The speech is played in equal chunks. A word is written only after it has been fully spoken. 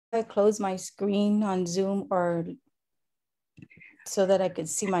I close my screen on Zoom or so that I could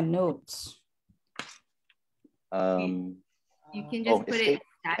see my notes? You can just put escape.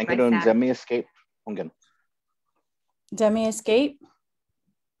 it side by side. Escape. Hungan. Demi escape?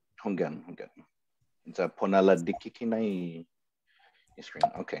 Hungan. It's a ponala dikikinai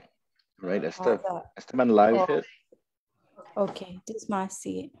screen. Okay. Right. Esteban live hit. Okay, this must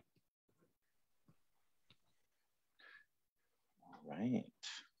see it. All right.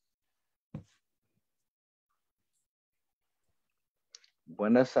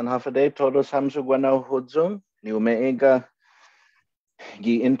 Buenas and hafade todos hamsu buena hudzum. Ni umeiga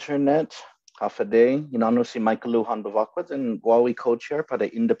gi internet hafade inano si Michaelu Hanbavakwad and Guawi co-chair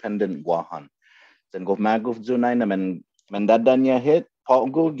pada independent Guahan. Then go maguf zunay na mendadanya hit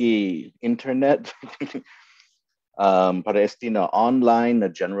pogo gi internet para estina online na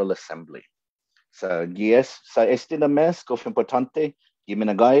General Assembly. Sa estina mes go importante gi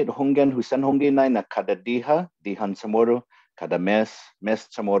minagayit hungen husen hunginay na kada dihan Chamoru, kada mes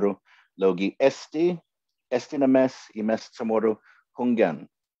Chamoru, logi estina mes I mes Chamoru hungen.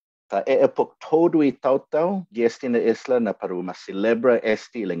 Ta epok todo I tautau gi estina isla na paru masilebra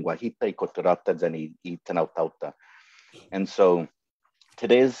esti lenguajita I kotorata zani I tanau tauta. And so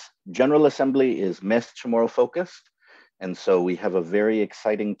today's General Assembly is Mes Chamoru focused. And so we have a very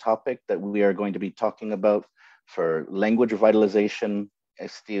exciting topic that we are going to be talking about for language revitalization.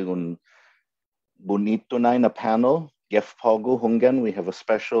 Esti un bonito na in a panel. Gef Pogo Hungan. We have a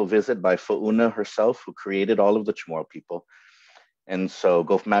special visit by Fauna herself, who created all of the Chamorro people. And so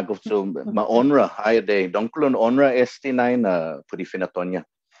gof magof so maonra hayade donklun onra esti na pudi finatonya.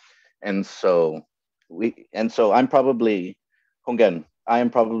 And so I'm probably Hungan. I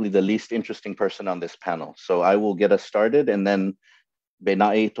am probably the least interesting person on this panel. So I will get us started and then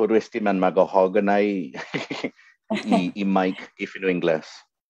benai todo esti man magahoganai I mic if in English.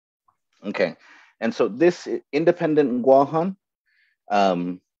 Okay. And so this independent Guahan,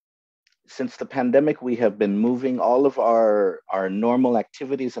 since the pandemic, we have been moving all of our normal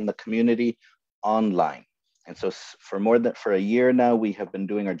activities in the community online. And so for a year now, we have been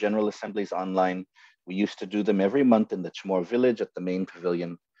doing our General Assemblies online. We used to do them every month in the Chamorro village at the main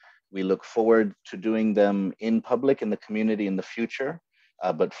pavilion. We look forward to doing them in public in the community in the future.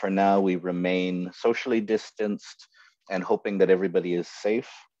 But for now, we remain socially distanced and hoping that everybody is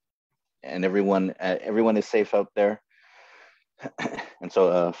safe and everyone is safe out there. And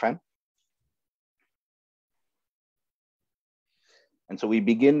so, Fran? And so we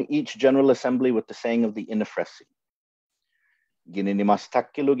begin each General Assembly with the saying of the Inifresi.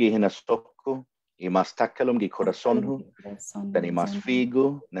 Gininimastakilu gihinastoku, imastakalum gi corazonhu, danimas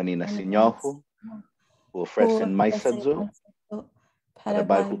figu, naninasinyahu, ofrecen maisadzu,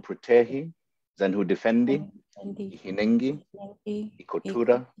 parabai hu protehi, zanhu defendi, ihinengi,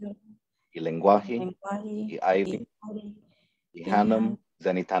 ikotura, ilenguahi, iaivi, ihanam,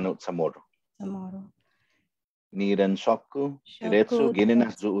 zanitanut Chamoru. Niren shoku, diretsu,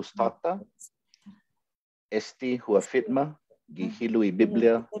 gininas zu ustata, esti huafitma, gihilu I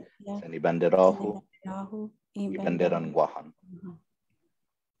Biblia, san ibanderahu, ibanderan Guahan.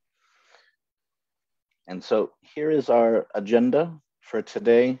 And so here is our agenda for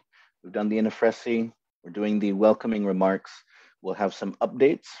today. We've done the Inifresi, we're doing the welcoming remarks. We'll have some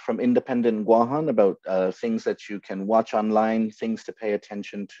updates from independent Guahan about things that you can watch online, things to pay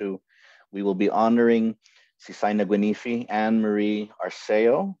attention to. We will be honoring Saina Guinifi, Anne-Marie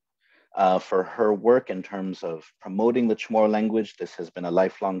Arceo, for her work in terms of promoting the Chamorro language. This has been a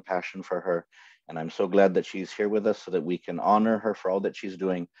lifelong passion for her. And I'm so glad that she's here with us so that we can honor her for all that she's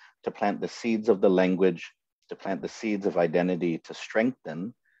doing to plant the seeds of the language, to plant the seeds of identity, to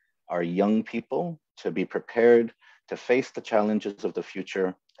strengthen our young people, to be prepared to face the challenges of the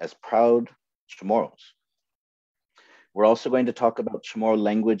future as proud Chamorros. We're also going to talk about Chamorro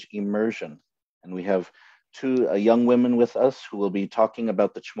language immersion. And we have two young women with us who will be talking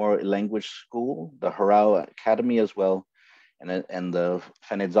about the Chamorro language school, the Hurao Academy as well, and the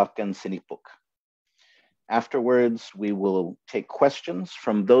Fenedzakan Sinipuk. Afterwards, we will take questions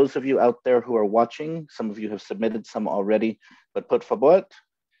from those of you out there who are watching. Some of you have submitted some already, but por favor,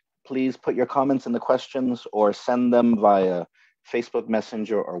 please put your comments in the questions or send them via Facebook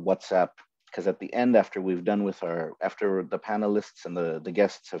Messenger or WhatsApp, because at the end, after we've done with after the panelists and the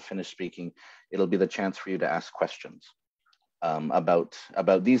guests have finished speaking, it'll be the chance for you to ask questions about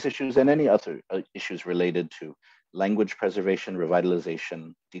these issues and any other issues related to language preservation,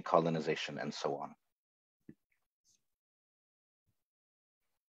 revitalization, decolonization, and so on.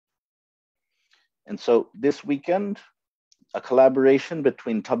 And so this weekend, a collaboration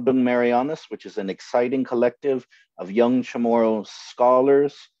between Tabung Marianas, which is an exciting collective of young Chamorro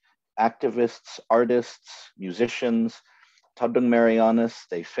scholars, activists, artists, musicians, Tadung Marianas.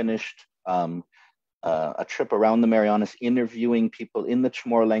 They finished a trip around the Marianas interviewing people in the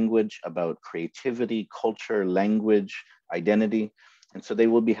Chamorro language about creativity, culture, language, identity. And so they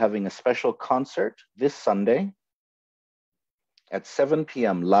will be having a special concert this Sunday at 7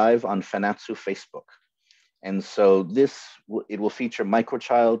 p.m. live on Fanatsu Facebook. And so it will feature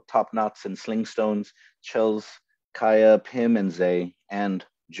Microchild, Top Knots and Slingstones, Chels, Kaya, Pim and Zay, and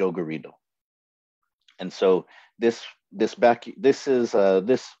Joe Garrido. And so this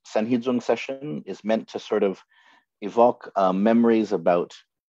Sanhizung session is meant to sort of evoke memories about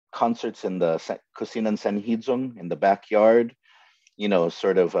concerts in the Kusinan Sanhizung in the backyard, you know,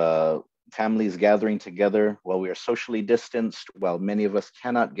 sort of families gathering together while we are socially distanced, while many of us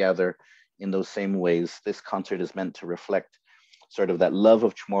cannot gather in those same ways. This concert is meant to reflect sort of that love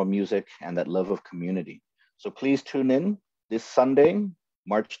of Chamorro music and that love of community. So please tune in this Sunday,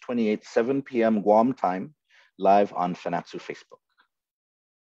 March 28th, 7 p.m. Guam time, live on Fanatsu Facebook.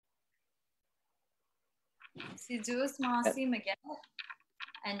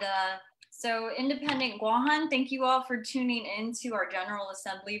 And so Independent Guahan, thank you all for tuning in to our General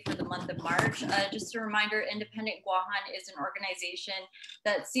Assembly for the month of March. Just a reminder, Independent Guahan is an organization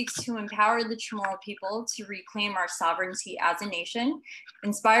that seeks to empower the Chamorro people to reclaim our sovereignty as a nation.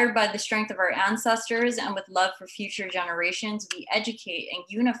 Inspired by the strength of our ancestors and with love for future generations, we educate and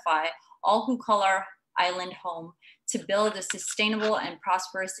unify all who call our island home to build a sustainable and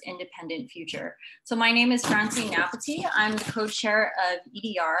prosperous independent future. So my name is Francine Napati. I'm the co-chair of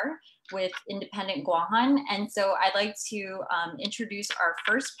EDR with Independent Guahan. And so I'd like to introduce our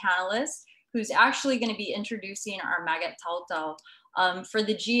first panelist, who's actually going to be introducing our Magat Tautau. For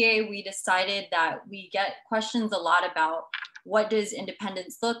the GA, we decided that we get questions a lot about what does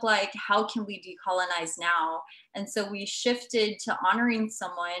independence look like? How can we decolonize now? And so we shifted to honoring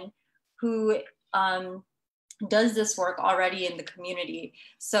someone who does this work already in the community.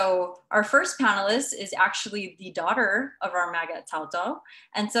 So our first panelist is actually the daughter of our Magat Tautau.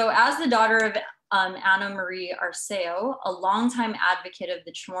 And so as the daughter of Anna Marie Arceo, a longtime advocate of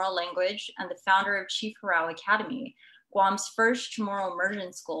the Chamorro language and the founder of Chief Hurao Academy, Guam's first Chamorro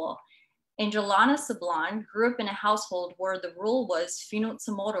immersion school, Angelana Sablan grew up in a household where the rule was Fino.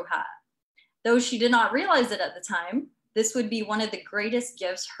 Though she did not realize it at the time, this would be one of the greatest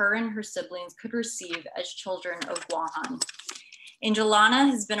gifts her and her siblings could receive as children of Guahan. Angelana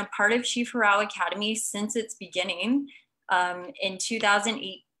has been a part of Chief Hurao Academy since its beginning in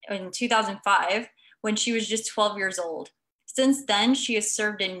 2005, when she was just 12 years old. Since then, she has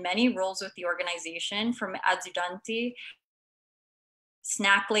served in many roles with the organization, from adjutanti,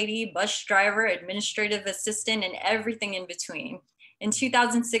 snack lady, bus driver, administrative assistant, and everything in between. In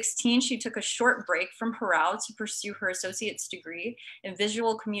 2016, she took a short break from Hurao to pursue her associate's degree in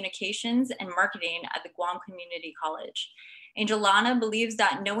visual communications and marketing at the Guam Community College. Angelana believes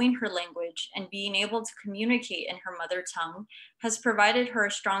that knowing her language and being able to communicate in her mother tongue has provided her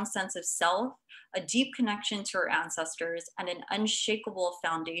a strong sense of self, a deep connection to her ancestors, and an unshakable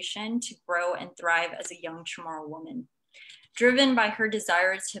foundation to grow and thrive as a young Chamorro woman. Driven by her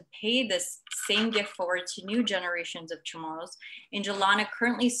desire to pay this same gift forward to new generations of Chamorros, Angelana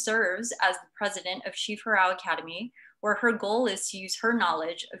currently serves as the president of Chief Hurao Academy, where her goal is to use her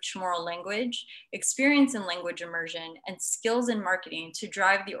knowledge of Chamorro language, experience in language immersion, and skills in marketing to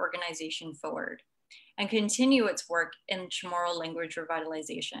drive the organization forward and continue its work in Chamorro language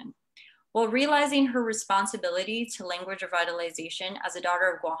revitalization. While realizing her responsibility to language revitalization as a daughter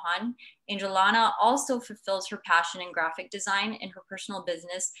of Guahan, Angelana also fulfills her passion in graphic design in her personal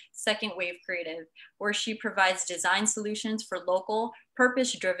business, Second Wave Creative, where she provides design solutions for local,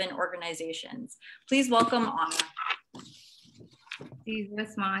 purpose-driven organizations. Please welcome Anna.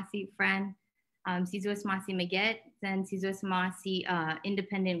 Sizos Maasi friend, Sizos Maasi Maget, and Sizos Maasi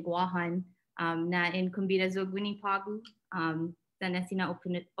Independent Guahan, na in Kumbida Zogwini Pagu. Na sina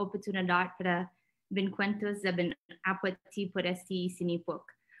oportunidad para vincuentos de ben apuati por este sinipuk.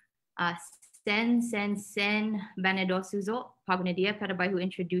 Sen benedosuzo pagnadia para bahu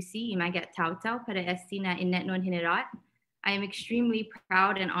introduci Magat Tautau para este na inet non generat. I am extremely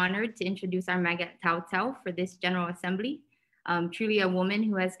proud and honored to introduce our Magat Tautau for this General Assembly. Truly a woman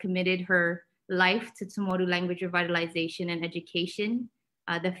who has committed her life to Chamorro language revitalization and education,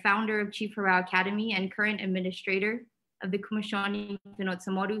 the founder of Chief Hurao Academy and current administrator of the Commission Fino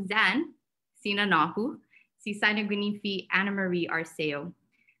Chamorro Zan, Sina Nahu, si Saina Guinifi, Anna Marie Arceo.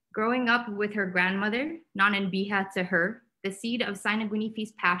 Growing up with her grandmother, Nanan Biha to her, the seed of Saina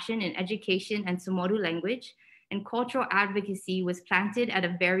Guinifi's passion in education and Chamorro language and cultural advocacy was planted at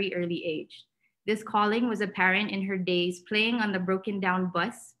a very early age. This calling was apparent in her days playing on the broken down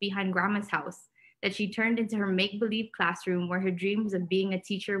bus behind Grandma's house that she turned into her make-believe classroom where her dreams of being a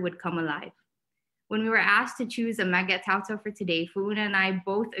teacher would come alive. When we were asked to choose a Magat Tauto for today, Fuuna and I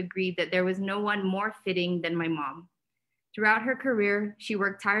both agreed that there was no one more fitting than my mom. Throughout her career, she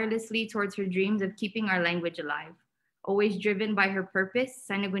worked tirelessly towards her dreams of keeping our language alive. Always driven by her purpose,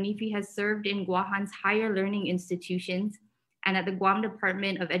 Saina Guinifi has served in Guahan's higher learning institutions and at the Guam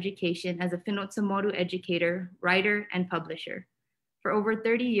Department of Education as a Fino educator, writer, and publisher. For over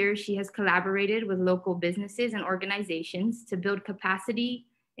 30 years, she has collaborated with local businesses and organizations to build capacity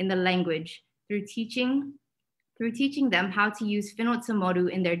in the language through teaching them how to use Fino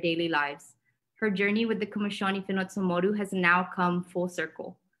in their daily lives. Her journey with the Comisión Fino has now come full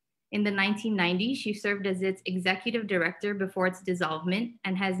circle. In the 1990s, she served as its executive director before its dissolvement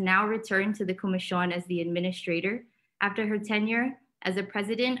and has now returned to the Comisión as the administrator after her tenure as the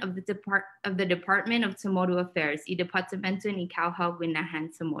president of the Department of Tsumoru Affairs, I Departamento ni Kauhau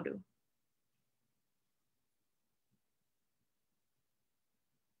Gwinahan Tsumoru.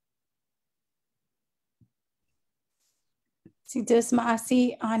 Si dus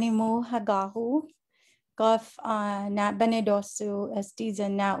maasi animu hagahu, gof na benedosu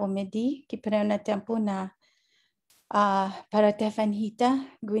estiza na umedi, kipreo na tempo na para tefanhita,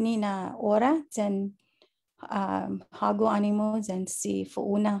 gwini na ora, zen hago animo zen si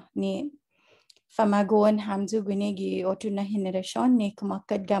fuuna ni famagoan hamzu gwini gi otu na generation ni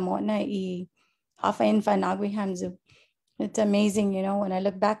kumakad gamot na I hafain fanagwi hamzu. It's amazing, you know, when I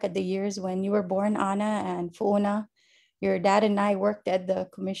look back at the years when you were born, Ana and Fuuna. Your dad and I worked at the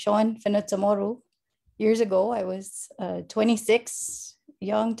Comisión Fino years ago. I was 26,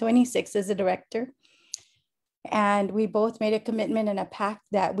 young 26 as a director. And we both made a commitment and a pact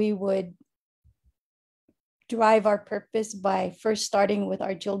that we would drive our purpose by first starting with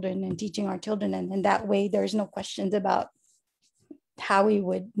our children and teaching our children. And that way, there's no questions about how we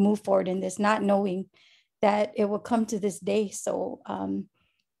would move forward in this, not knowing that it will come to this day. So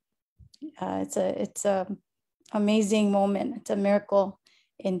it's a amazing moment. It's a miracle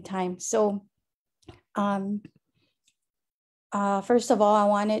in time. So first of all, I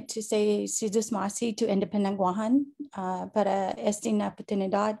wanted to say Sidus Masi to Independent Guahan para esta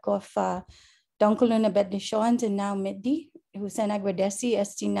oportunidad gof Donkuluna Bednishons and now Midi, who sent agradeci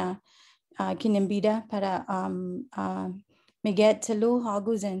estina kinembida para Miget Telu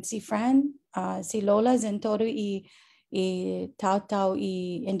Hagus and si Fran, si Lolas and Toru I Tau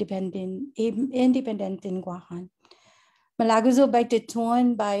independent in Guahan. Malaguzo by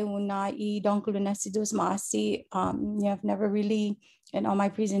Tituan by Una I Donkuluna Sidus Masi. You have never really in all my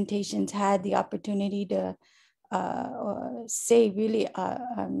presentations had the opportunity to say really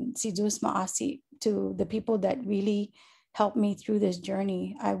Sidus Maasi to the people that really helped me through this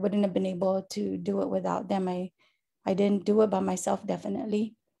journey. I wouldn't have been able to do it without them. I didn't do it by myself,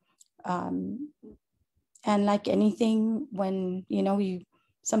 definitely. And like anything, when you know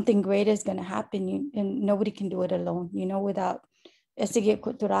something great is going to happen, and nobody can do it alone. You know, without esige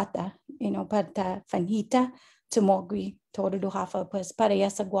kuturata, you know, parta fanhita tumogwi todo do hafa pues para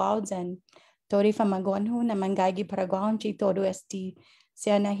yasa guauds and tori famagonhu na mangagi paragon chi todo esti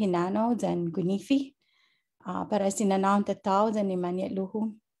siana hinano and Guinifi para sinanaon tatao and imanyet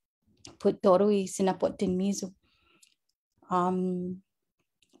luhu put todo I sinapotin mizu.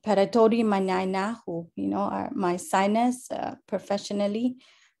 Para tori manaynahu, you know, my sinus professionally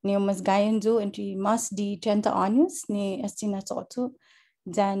ni umas gayanzu and must di 30 años ni estina sotu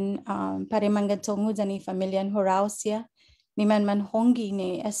then para mangatongu zani familian horausia ni man hongi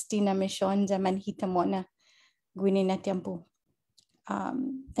ni estina mission zaman hitamona gwini na tempo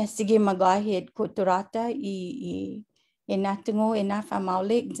estige magahid kuturata I inatungo inafa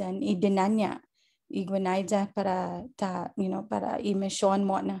maulik zan I dinanya Iguanaiza para you know, para Immersion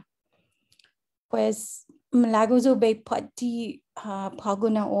mona. Pues malaguzo bay pati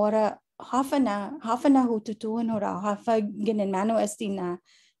paguna ora hafana hututuan ora hafa ginin mano estina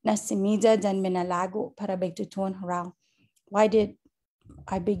na simiza dan minalago para bay tutuan horao. Why did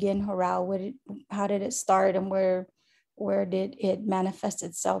I begin horao? How did it start and where did it manifest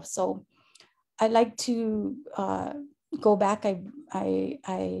itself? So I like to go back.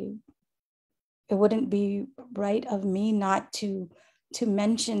 It wouldn't be right of me not to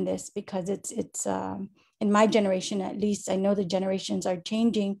mention this because it's in my generation, at least. I know the generations are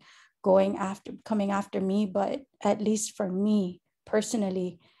changing, coming after me, but at least for me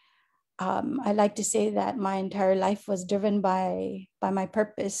personally, I like to say that my entire life was driven by my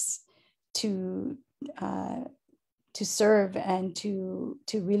purpose to serve and to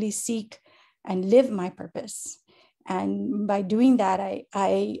really seek and live my purpose. And by doing that, I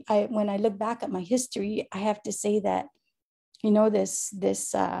when I look back at my history, I have to say that, you know,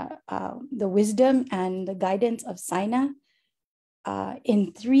 the wisdom and the guidance of Saina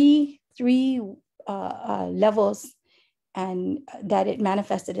in three levels, and that it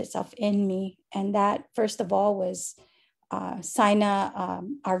manifested itself in me. And that, first of all, was Saina,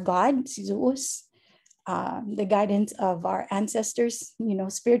 our God, Sizuus, the guidance of our ancestors, you know,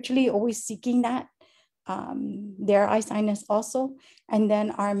 spiritually, always seeking that. Their eye Sainas also. And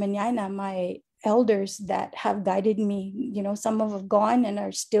then our Manyana, my elders that have guided me, you know, some of them have gone and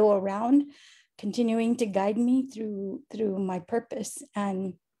are still around, continuing to guide me through my purpose.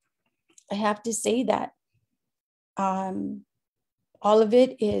 And I have to say that all of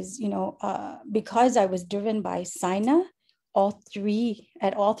it is, you know, because I was driven by Saina,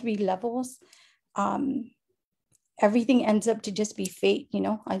 at all three levels, everything ends up to just be fate. You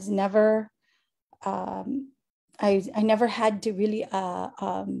know, I never had to really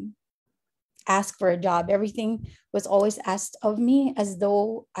ask for a job. Everything was always asked of me, as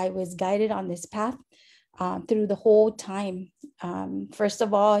though I was guided on this path through the whole time. First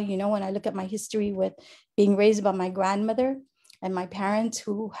of all, you know, when I look at my history with being raised by my grandmother and my parents,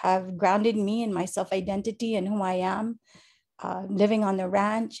 who have grounded me in my self-identity and who I am, living on the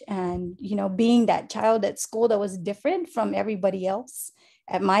ranch, and, you know, being that child at school that was different from everybody else,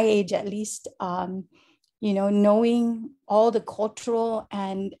 at my age at least, you know, knowing all the cultural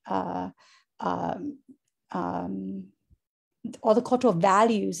and all the cultural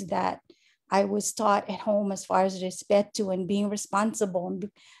values that I was taught at home, as far as respeto and being responsible,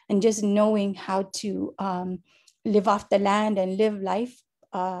 and just knowing how to live off the land and live life,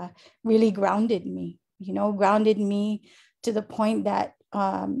 really grounded me, you know, to the point that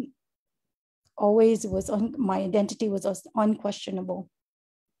always was my identity was unquestionable.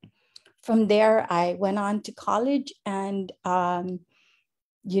 From there, I went on to college and,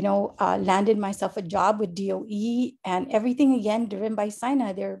 you know, landed myself a job with DOE, and everything again driven by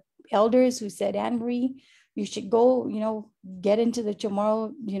Saina. Their elders who said, Anne-Marie, you should go, you know, get into the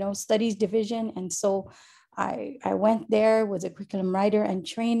Chamorro, you know, studies division. And so I went there, was a curriculum writer and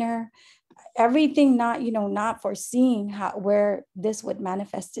trainer. Everything not foreseeing where this would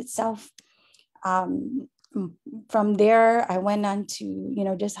manifest itself. From there, I went on to, you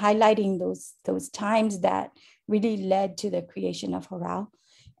know, just highlighting those times that really led to the creation of Hurao,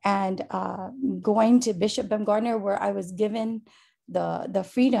 and going to Bishop Baumgartner, where I was given the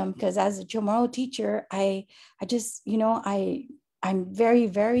freedom, because as a Chamorro teacher, I just, you know, I'm very,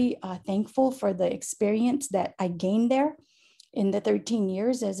 very thankful for the experience that I gained there in the 13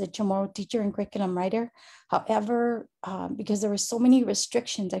 years as a Chamorro teacher and curriculum writer. However, because there were so many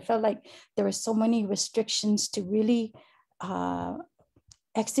restrictions, I felt like there were so many restrictions to really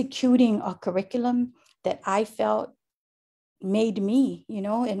executing a curriculum that I felt made me, you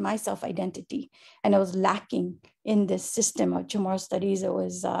know, in my self-identity. And I was lacking in this system of Chamorro studies.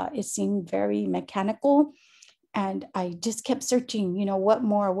 It seemed very mechanical. And I just kept searching, you know,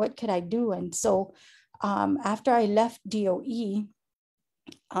 what could I do? And so after I left DOE,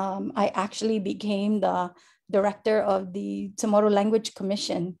 I actually became the director of the Chamorro Language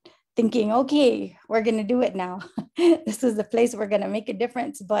Commission, thinking, okay, we're going to do it now. This is the place we're going to make a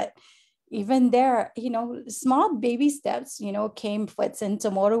difference. But even there, you know, small baby steps, you know, came in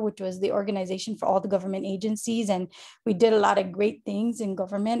Chamorro, which was the organization for all the government agencies. And we did a lot of great things in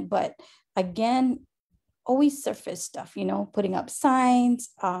government. But again, always surface stuff, you know, putting up signs,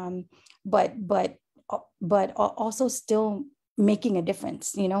 but also still making a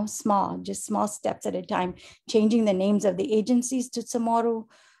difference, you know, just small steps at a time, changing the names of the agencies to Chamorro,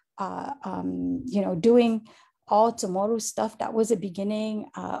 you know, doing all Chamorro stuff. That was the beginning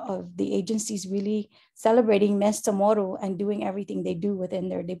of the agencies really celebrating Mes Chamoru and doing everything they do within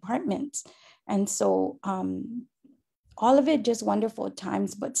their departments. And so all of it just wonderful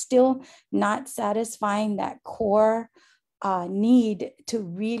times, but still not satisfying that core need to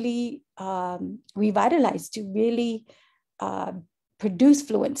really revitalize, to really produce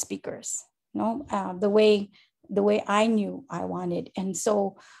fluent speakers, you know, the way I knew I wanted. And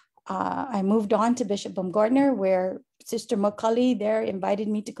so I moved on to Bishop Baumgartner, where Sister Macaulay there invited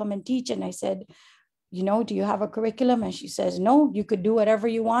me to come and teach. And I said, you know, do you have a curriculum? And she says, no, you could do whatever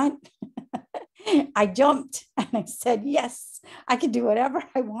you want. I jumped and I said, yes, I could do whatever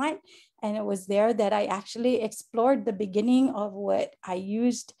I want. And it was there that I actually explored the beginning of what I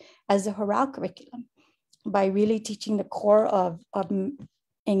used as a Hurao curriculum, by really teaching the core of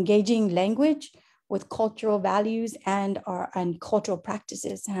engaging language with cultural values and cultural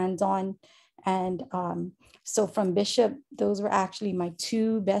practices, hands-on. And so from Bishop, those were actually my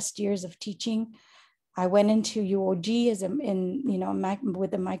 2 best years of teaching. I went into UOG as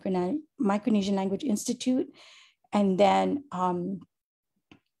with the Micronesian Language Institute, and then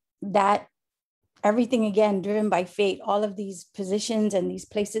that everything again driven by fate. All of these positions and these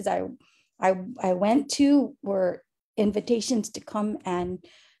places I went to were invitations to come and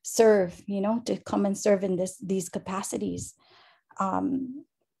serve, to come and serve in these capacities. And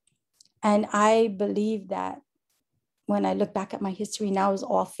I believe that when I look back at my history now, is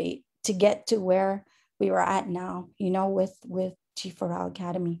all fate to get to where we were at now, with Chief Hurao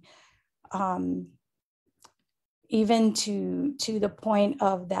Academy. Even to the point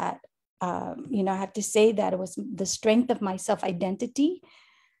of that, I have to say that it was the strength of my self-identity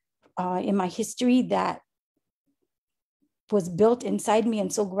in my history that was built inside me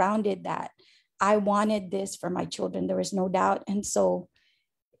and so grounded that I wanted this for my children. There was no doubt. And so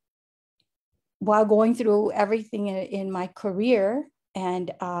while going through everything in my career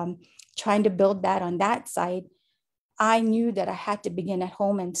and trying to build that on that side, I knew that I had to begin at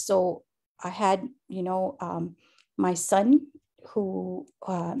home. And so I had, my son, who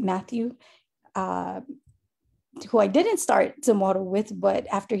Matthew, who I didn't start Chamoru with, but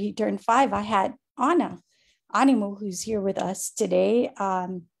after he turned 5, I had Animu, who's here with us today.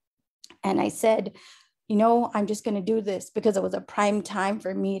 And I said, I'm just going to do this because it was a prime time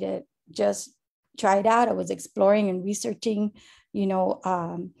for me to just try it out. I was exploring and researching,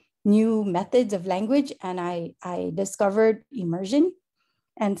 new methods of language, and I discovered immersion.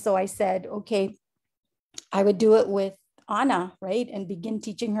 And so I said, okay, I would do it with Anna, right? And begin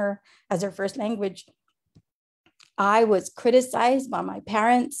teaching her as her first language. I was criticized by my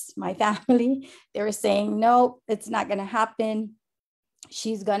parents, my family. They were saying, no, it's not going to happen.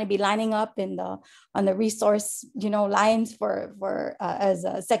 She's going to be lining up on the resource, lines for as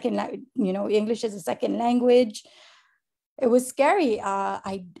a second, English as a second language. It was scary.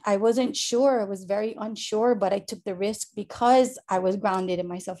 I wasn't sure. I was very unsure, but I took the risk because I was grounded in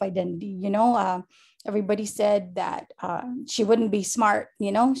my self-identity. Everybody said that she wouldn't be smart.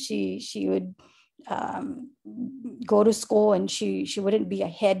 She would go to school and she wouldn't be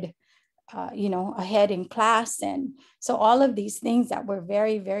ahead, ahead in class. And so all of these things that were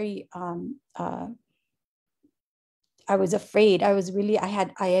very, very, I was afraid. I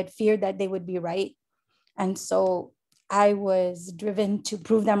had feared that they would be right. And so I was driven to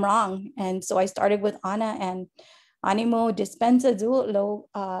prove them wrong. And so I started with Anna and Animo dispensa lo.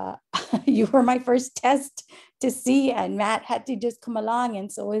 You were my first test to see, and Matt had to just come along.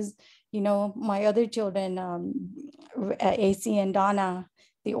 And so was, my other children, AC and Donna,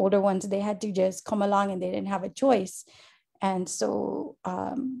 the older ones, they had to just come along and they didn't have a choice. And so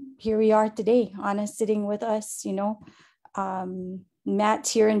here we are today, Anna's sitting with us, Matt's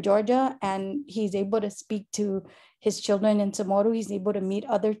here in Georgia, and he's able to speak to his children in Chamoru. He's able to meet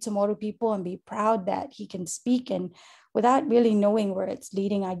other Chamoru people and be proud that he can speak. And without really knowing where it's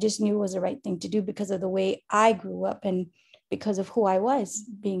leading, I just knew it was the right thing to do because of the way I grew up and because of who I was,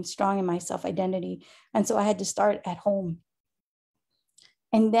 being strong in my self-identity. And so I had to start at home.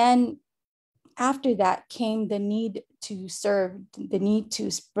 And then after that came the need to serve, the need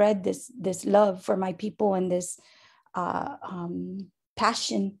to spread this love for my people and this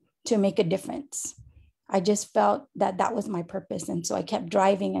passion to make a difference. I just felt that was my purpose. And so I kept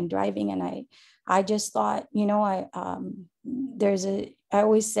driving and driving. And I just thought, I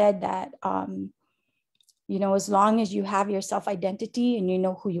always said that, as long as you have your self-identity and you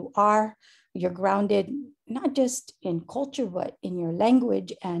know who you are, you're grounded, not just in culture, but in your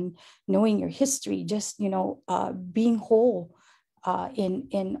language and knowing your history, just, being whole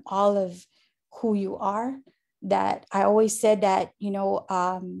in all of who you are. That I always said that,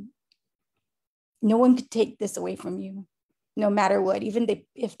 no one could take this away from you, no matter what, even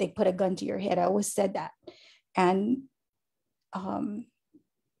if they put a gun to your head. I always said that. And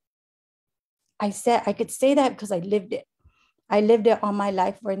I could say that because I lived it. I lived it all my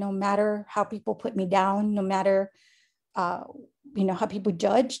life, where no matter how people put me down, no matter, how people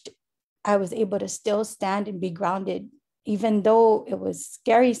judged, I was able to still stand and be grounded, even though it was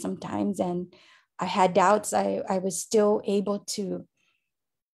scary sometimes. And I had doubts, I was still able to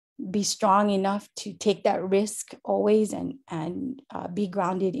be strong enough to take that risk always and be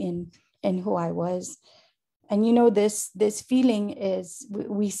grounded in who I was. And this feeling is,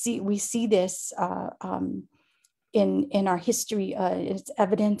 we see this in our history. It's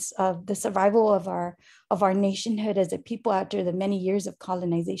evidence of the survival of our nationhood as a people after the many years of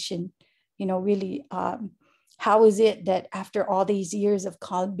colonization. Really, how is it that after all these years of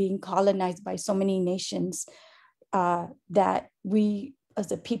being colonized by so many nations, that we as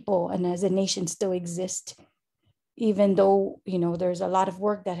a people and as a nation still exist? even though, there's a lot of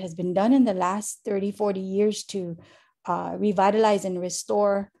work that has been done in the last 30, 40 years to revitalize and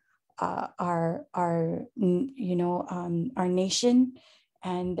restore our nation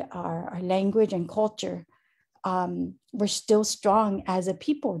and our language and culture. We're still strong as a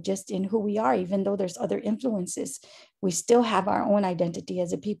people, just in who we are, even though there's other influences. We still have our own identity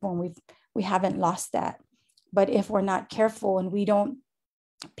as a people, and we haven't lost that. But if we're not careful and we don't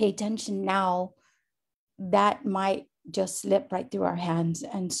pay attention now, that might just slip right through our hands.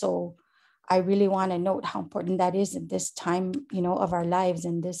 And so I really want to note how important that is at this time, of our lives,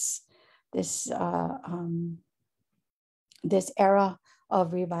 and this era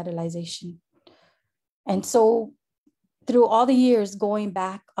of revitalization. And so through all the years, going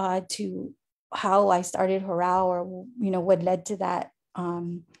back to how I started Hurao, or, what led to that,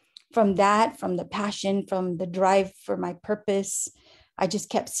 from the passion, from the drive for my purpose, I just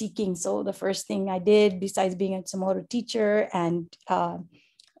kept seeking. So the first thing I did, besides being a Chamoru teacher, and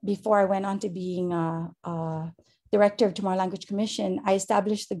before I went on to being director of Chamorro Language Commission, I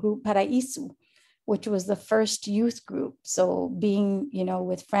established the group Paraisu, which was the first youth group. So being,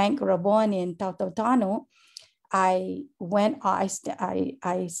 with Frank Rabon in Tautautano, I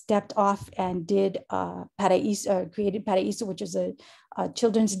stepped off and did Paraisu, created Paraisu, which is a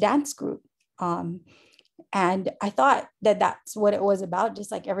children's dance group. And I thought that that's what it was about,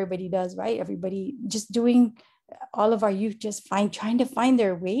 just like everybody does, right? Everybody just doing, all of our youth just trying to find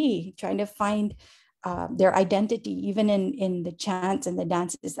their way, trying to find their identity, even in the chants and the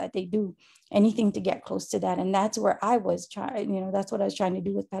dances that they do, anything to get close to that. And that's where I was trying, that's what I was trying to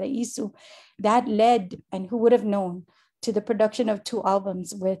do with Paraisu. That led, and who would have known, to the production of 2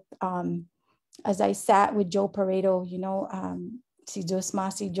 albums with, as I sat with Joe Pareto, si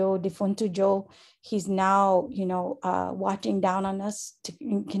Joe Defunto Joe, he's now, watching down on us to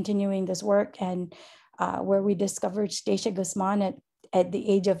continuing this work, and where we discovered Stacia Guzman at the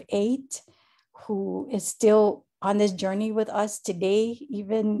age of 8, who is still on this journey with us today,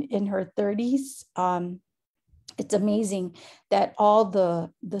 even in her 30s. It's amazing that all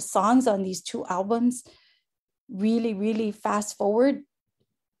the songs on these 2 albums, really, really fast forward,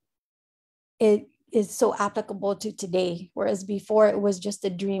 it is so applicable to today. Whereas before it was just a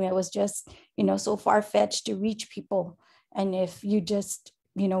dream. It was just, so far-fetched to reach people. And if you just,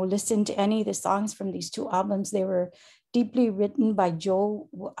 listen to any of the songs from these 2 albums, they were deeply written by Joe,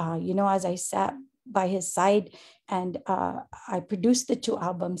 as I sat by his side, and I produced the 2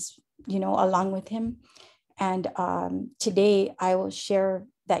 albums, along with him. And today I will share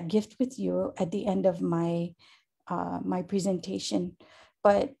that gift with you at the end of my my presentation.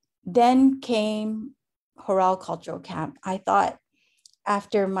 But then came Hurao Cultural Camp. I thought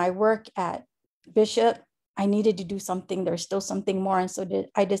after my work at Bishop, I needed to do something. There's still something more. And so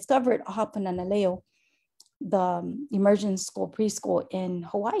I discovered Ahapananaleo, the immersion school, preschool in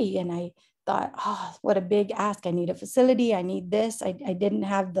Hawaii. And I thought, what a big ask. I need a facility. I need this. I didn't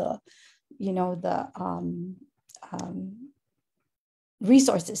have the,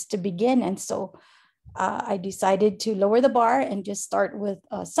 resources to begin. And so I decided to lower the bar and just start with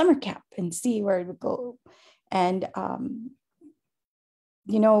a summer camp and see where it would go. And,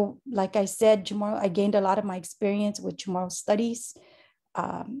 like I said, Chamorro, I gained a lot of my experience with Chamorro studies.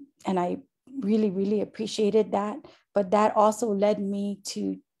 And I really, really appreciated that. But that also led me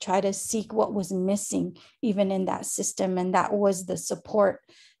to try to seek what was missing even in that system. And that was the support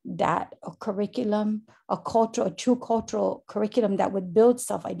that a curriculum, a true cultural curriculum that would build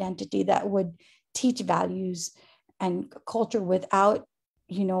self-identity, that would teach values and culture without,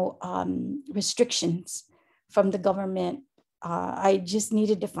 restrictions from the government. I just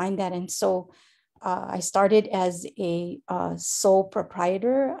needed to find that. And so I started as a sole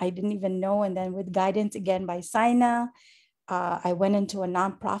proprietor. I didn't even know. And then with guidance again by Saina, I went into a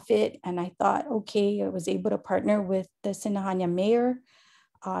nonprofit, and I thought, okay, I was able to partner with the Sinahanya mayor,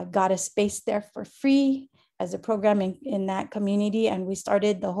 got a space there for free as a program in that community. And we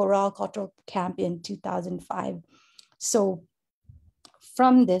started the Hurao Cultural Camp in 2005. So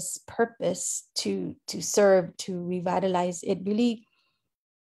from this purpose to serve, to revitalize, it really,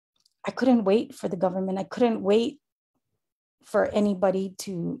 I couldn't wait for the government. I couldn't wait for anybody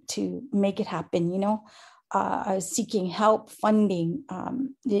to make it happen, I was seeking help, funding.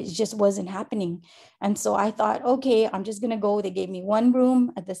 It just wasn't happening. And so I thought, okay, I'm just gonna go. They gave me 1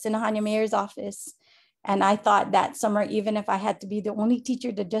 room at the Sinahanya mayor's office. And I thought that summer, even if I had to be the only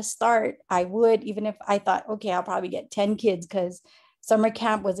teacher to just start, I would, even if I thought, okay, I'll probably get 10 kids, because summer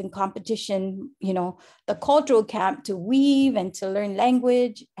camp was in competition, the cultural camp to weave and to learn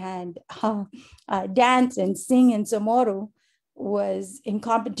language and dance and sing in Chamoru. was in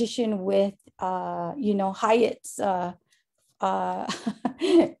competition with, Hyatt's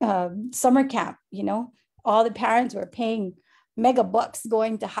summer camp. All the parents were paying mega bucks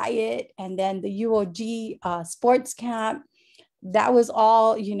going to Hyatt, and then the UOG sports camp. That was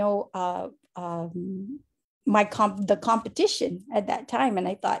all, the competition at that time. And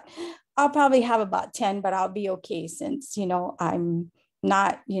I thought, I'll probably have about 10, but I'll be okay, since, I'm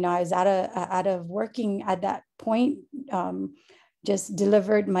not, I was out of working at that point. Just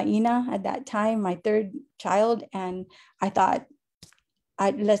delivered Maina at that time, my third child. And I thought,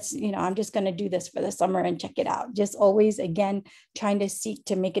 I'm just going to do this for the summer and check it out. Just always, again, trying to seek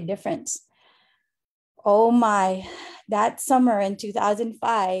to make a difference. Oh my, that summer in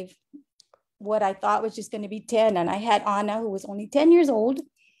 2005, what I thought was just going to be 10. And I had Anna, who was only 10 years old,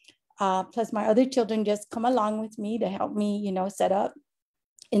 plus my other children just come along with me to help me, set up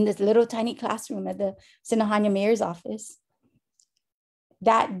in this little tiny classroom at the Sinahanya mayor's office.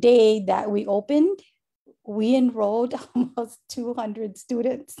 That day that we opened, we enrolled almost 200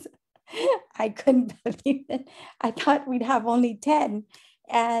 students. I couldn't believe it. I thought we'd have only 10.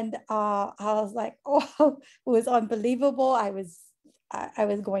 And I was like, oh, it was unbelievable. I was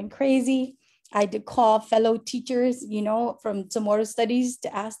going crazy. I had to call fellow teachers, from Chamoru Studies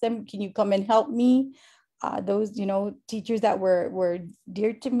to ask them, can you come and help me? Those, teachers that were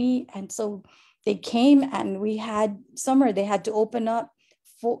dear to me. And so they came, and we had summer, they had to open up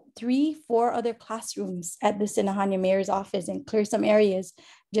 4 other classrooms at the Sinahanya mayor's office and clear some areas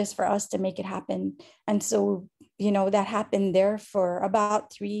just for us to make it happen. And so, that happened there for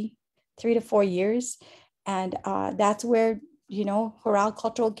about 3 to 4 years. And that's where, Hurao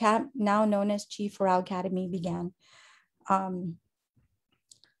Cultural Camp, now known as Chief Hurao Academy, began.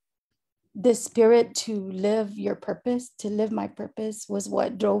 The spirit to live your purpose, to live my purpose, was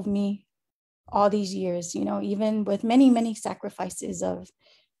what drove me all these years, even with many, many sacrifices of,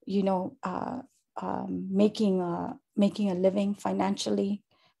 making a living financially,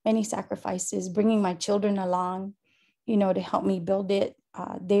 many sacrifices, bringing my children along, to help me build it.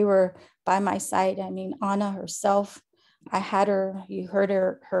 They were by my side. I mean, Anna herself, I had her, you heard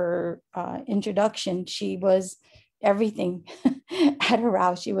her introduction. She was everything at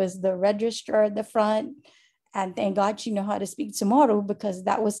Hurao. She was the registrar at the front. And thank God she knew how to speak Chamoru, because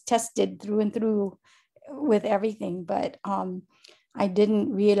that was tested through and through with everything. But I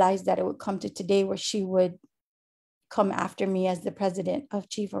didn't realize that it would come to today where she would come after me as the president of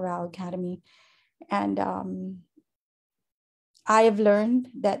Chief Hurao Academy. And I have learned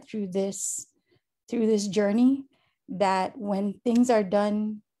that through this journey, that when things are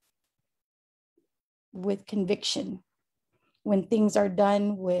done with conviction, when things are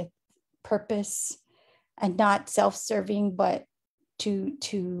done with purpose, and not self-serving, but to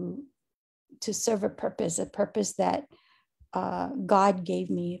serve a purpose that God gave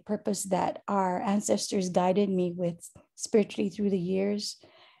me, a purpose that our ancestors guided me with spiritually through the years,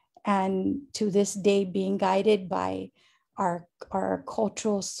 and to this day being guided by our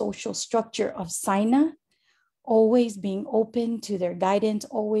cultural social structure of Saina, always being open to their guidance,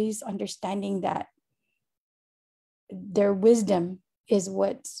 always understanding that their wisdom is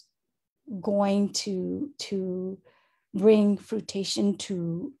what's going to bring fruition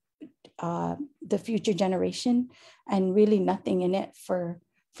to the future generation, and really nothing in it for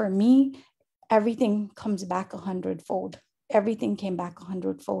me. Everything comes back 100-fold. Everything came back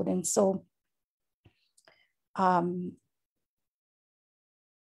 100-fold. And so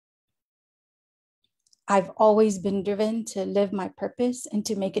I've always been driven to live my purpose and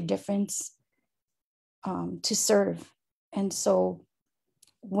to make a difference, to serve. And so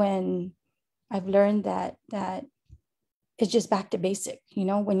when I've learned that it's just back to basic,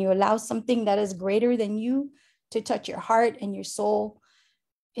 when you allow something that is greater than you to touch your heart and your soul,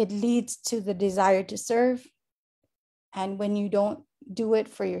 it leads to the desire to serve. And when you don't do it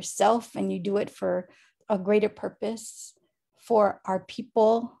for yourself and you do it for a greater purpose, for our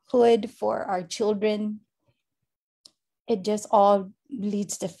peoplehood, for our children, it just all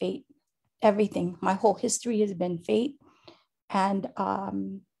leads to fate. Everything, my whole history has been fate. And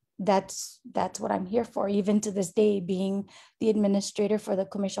that's what I'm here for, even to this day, being the administrator for the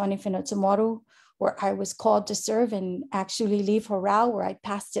Commission Fino Chamoru, where I was called to serve and actually leave Hurao, where I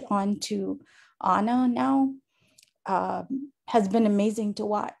passed it on to Anna now, has been amazing to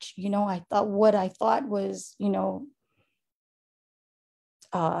watch. I thought was,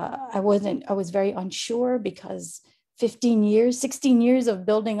 I was very unsure, because 16 years of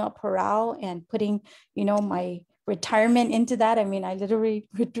building up Hurao and putting, my retirement into that. I mean, I literally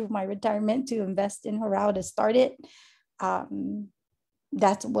withdrew my retirement to invest in Hurao to start it.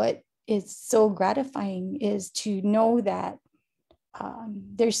 That's what is so gratifying, is to know that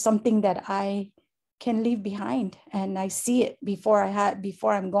there's something that I can leave behind, and I see it before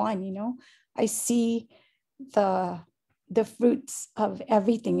I'm gone. You know, I see the fruits of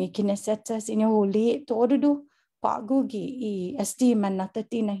everything. Ikinasetas inyo huli todo pagugi I estima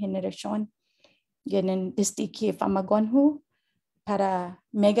natati na henerasyon. Ganun distiki famagonhu para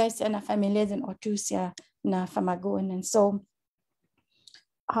mega na familias and otusia na famagon. And so,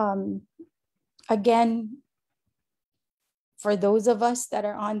 again, for those of us that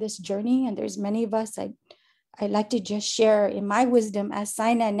are on this journey, and there's many of us, I like to just share in my wisdom as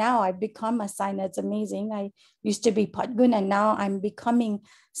Saina. Now I've become a Saina. It's amazing. I used to be Patgun, and now I'm becoming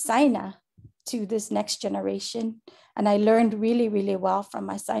Saina to this next generation. And I learned really, really well from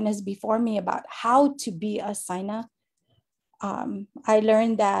my Sainas before me about how to be a Saina. I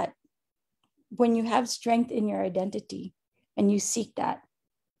learned that when you have strength in your identity and you seek that,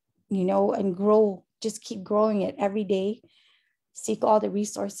 you know, and grow, just keep growing it every day, seek all the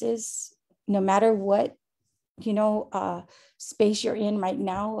resources, no matter what, you know, space you're in right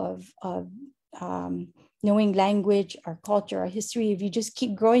now of knowing language, our culture, our history. If you just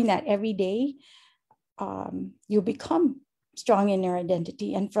keep growing that every day, you'll become strong in your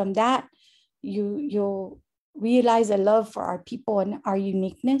identity. And from that, you'll realize a love for our people and our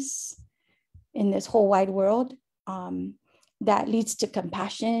uniqueness in this whole wide world. That leads to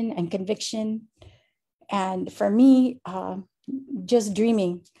compassion and conviction. And for me, just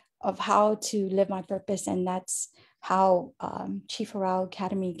dreaming of how to live my purpose. And that's how Chief Hurao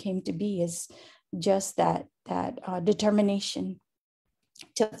Academy came to be, is just that determination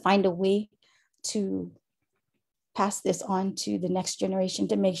to find a way to pass this on to the next generation,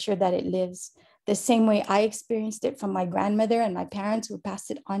 to make sure that it lives the same way I experienced it from my grandmother and my parents who passed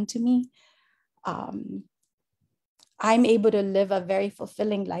it on to me. I'm able to live a very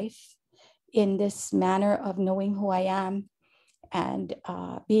fulfilling life in this manner of knowing who I am and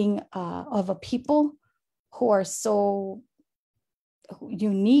being of a people who are so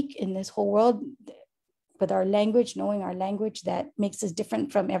unique in this whole world with our language, knowing our language that makes us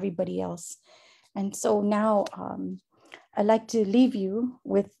different from everybody else. And so now I'd like to leave you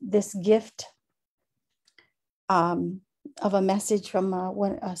with this gift of a message from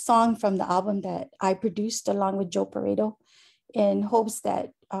a song from the album that I produced along with Joe Pareto, in hopes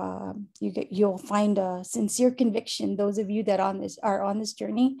that you'll find a sincere conviction, those of you that are on this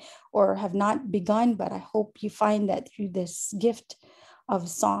journey or have not begun, but I hope you find that through this gift of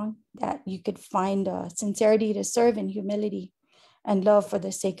song that you could find a sincerity to serve and humility and love for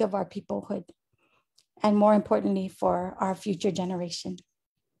the sake of our peoplehood, and more importantly, for our future generation.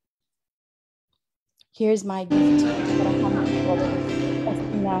 Here's my gift.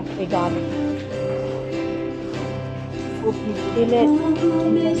 Hope you feel it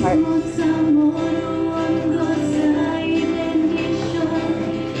in your heart.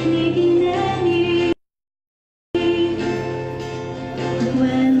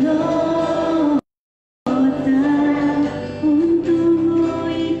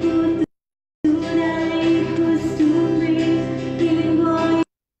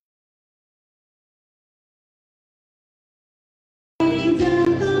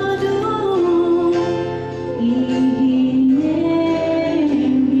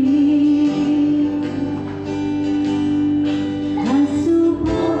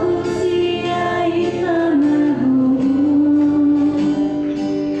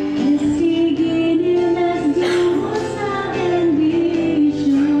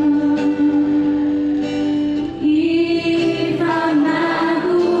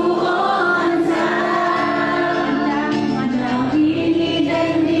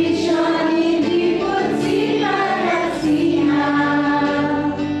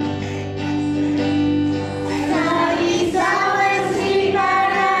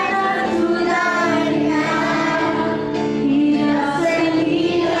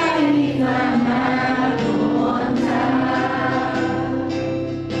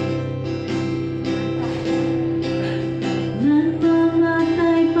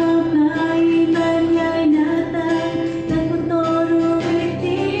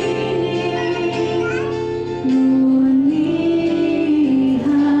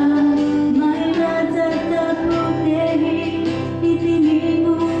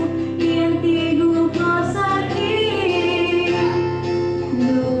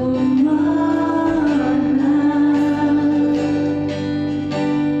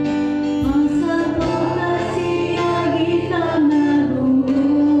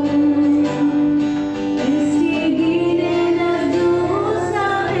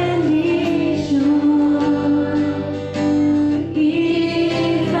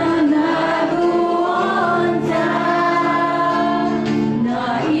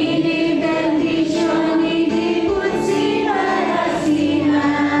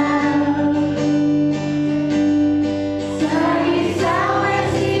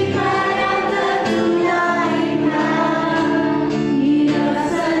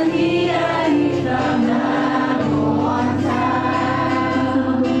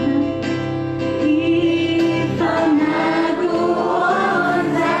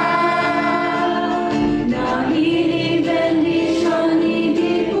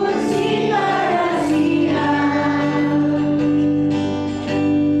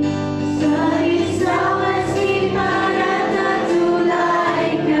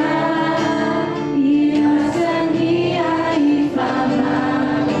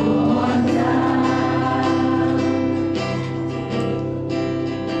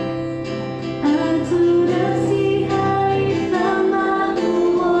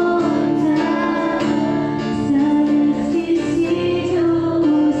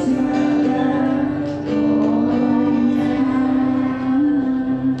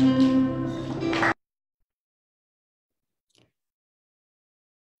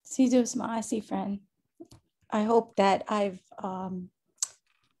 Sijus Maasi, friend. I hope that I've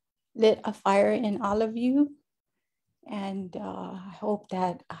lit a fire in all of you. And I hope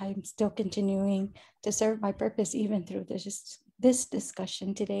that I'm still continuing to serve my purpose even through this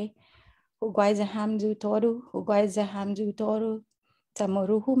discussion today. Hugwaiza hamdu toru, hugwaiza hamdu toru,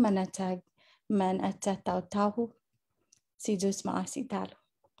 tamoruhu manatag man atatautahu, Sijus Maasi talo.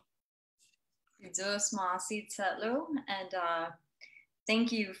 Sijus Maasi talo, and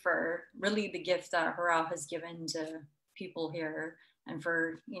thank you for really the gift that Hurao has given to people here, and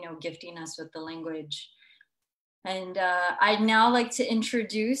for gifting us with the language. And I'd now like to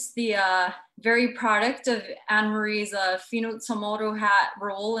introduce the very product of Anne-Marie's Fino hat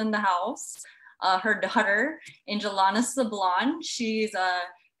role in the house, her daughter, Angelana Sablan. She's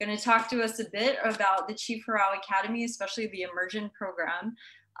going to talk to us a bit about the Chief Hurao Academy, especially the Immersion program,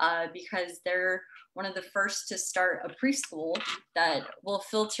 because they're one of the first to start a preschool that will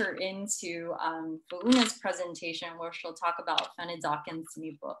filter into Fauna's presentation, where she'll talk about Fenizakin's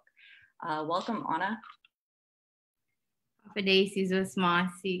new book. Welcome, Anna. For days, Sijus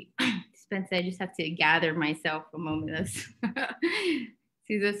Maasi. Spencer, I just have to gather myself a moment.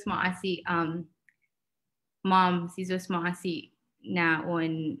 Sijus Maasi. Mom, Sijus Maasi na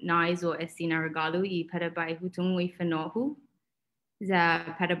on naizo estina regalo I parabai hutungo I fenohu.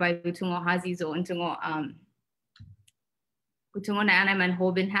 Za parabai hutungo hazizo untungo hutungo na anaman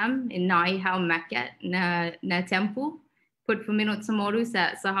Hobenham in nai how maket na tempu. Put Fino Chamoru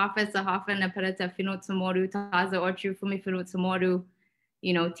sa sahafa na parata Fino Chamoru taza orchu fumi Fino Chamoru,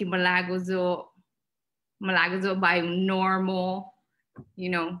 ti malagozo by normal,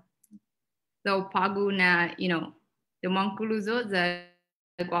 so pagu na, the mankuluzo za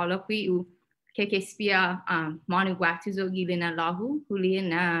gwalokwi u keke spia manu guatuzo gilina lahu huli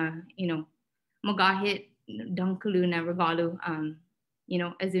na, magahit dunkulu na regalu,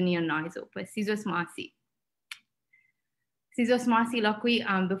 azunia naizo, but Sijus Maasi. Sijus Maasi Lakwi,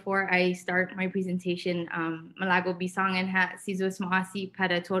 before I start my presentation, Malago Bisangan ha Sijus Maasi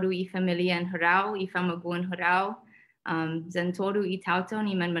para toru I familia and Hurao, I famagun Hurao, zan toru I tauto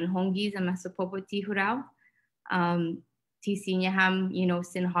ni man manhongi za masapopo ti Hurao, ti sinyaham,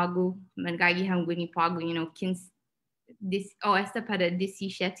 sinhagu, mangagi ham guinipagu, kins, this, esta para disi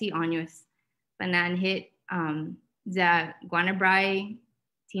sheti años, panan hit, za guanabrai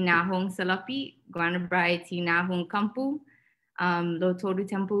ti nahong salapi, guanabrai ti nahong kampu, lo toru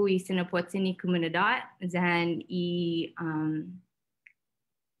tempu I sinapotini comunidad zan I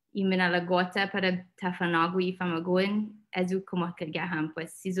minalagota para tafanagu I famaguin ezu kumakagaham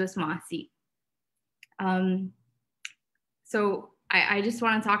pues Sijus Maasi. So I just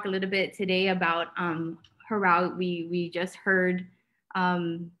want to talk a little bit today about Hurao. We just heard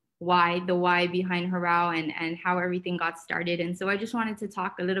the why behind Hurao and how everything got started. And so I just wanted to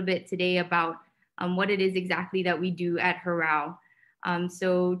talk a little bit today about what it is exactly that we do at Hurao.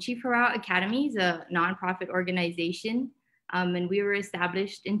 So Chief Hurao Academy is a nonprofit organization, and we were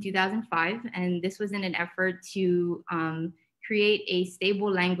established in 2005. And this was in an effort to create a stable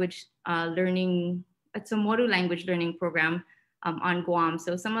language learning, a Chamoru language learning program on Guam.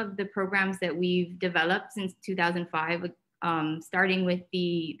 So some of the programs that we've developed since 2005, starting with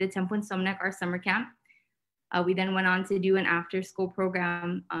the Tempun Somnek, our summer camp. We then went on to do an after-school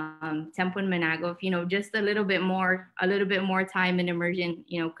program, Tempun Managov, just a little bit more time in immersion,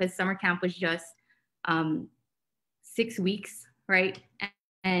 because summer camp was just 6 weeks, right?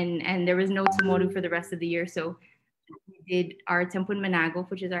 And there was no Chamoru for the rest of the year. So we did our Tempun Managov,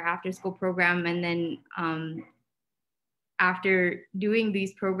 which is our after-school program. And then after doing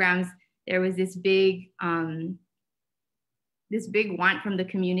these programs, there was this big want from the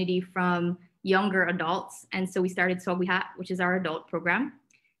community from younger adults. And so we started Soguihat, which is our adult program.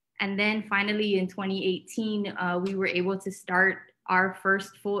 And then finally in 2018, we were able to start our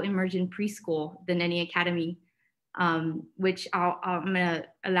first full immersion preschool, the Neni Academy, which I'm gonna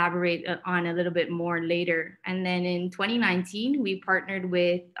elaborate on a little bit more later. And then in 2019, we partnered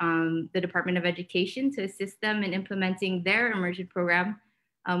with the Department of Education to assist them in implementing their immersion program,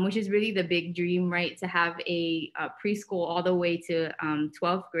 which is really the big dream, right? To have a preschool all the way to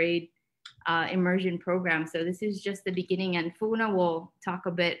 12th grade immersion program. So this is just the beginning, and Funa will talk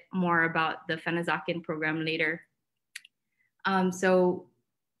a bit more about the Fenizakin program later. So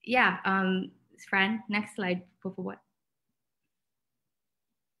yeah, Fran, next slide, por favor.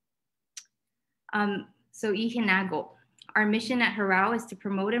 So Ihinago. Our mission at Hurao is to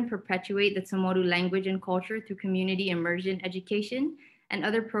promote and perpetuate the Chamoru language and culture through community immersion education and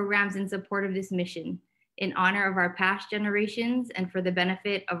other programs in support of this mission, in honor of our past generations and for the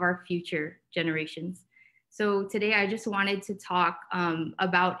benefit of our future generations. So today I just wanted to talk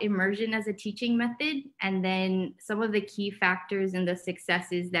about immersion as a teaching method, and then some of the key factors and the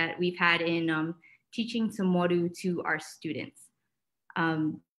successes that we've had in teaching Chamoru to our students.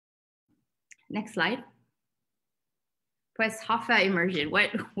 Next slide. Pues Hafa immersion.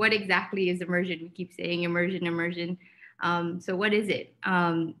 What exactly is immersion? We keep saying immersion. So what is it?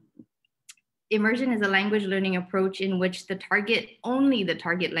 Immersion is a language learning approach in which only the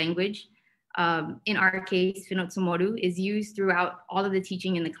target language, in our case, Fino Chamoru, is used throughout all of the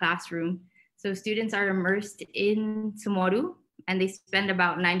teaching in the classroom. So students are immersed in Chamoru, and they spend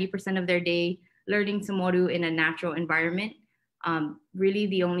about 90% of their day learning Chamoru in a natural environment. Really,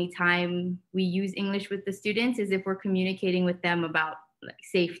 the only time we use English with the students is if we're communicating with them about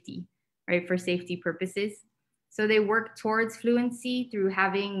safety, right, for safety purposes. So they work towards fluency through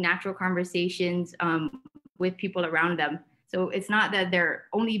having natural conversations with people around them. So it's not that they're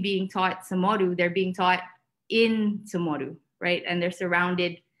only being taught Chamoru, they're being taught in Chamoru, right? And they're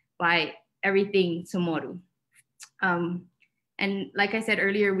surrounded by everything Chamoru. And like I said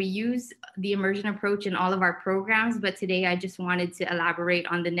earlier, we use the immersion approach in all of our programs, but today I just wanted to elaborate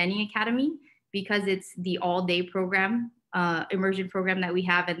on the Neni Academy because it's the all-day program, immersion program that we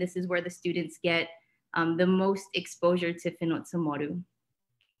have, and this is where the students get the most exposure to Fino Chamoru.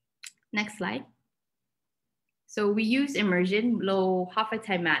 Next slide. So we use immersion lo hafa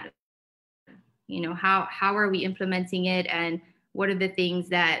taimat. You know, how are we implementing it, and what are the things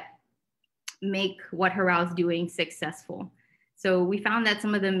that make what Hurao's doing successful? So we found that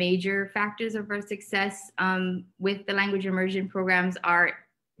some of the major factors of our success with the language immersion programs are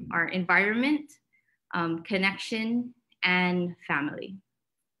our environment, connection, and family.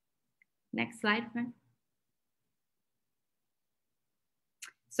 Next slide.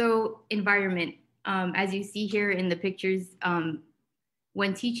 So environment, as you see here in the pictures,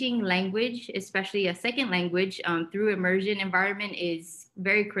 when teaching language, especially a second language through immersion, environment is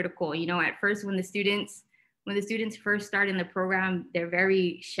very critical. You know, at first when the students first start in the program, they're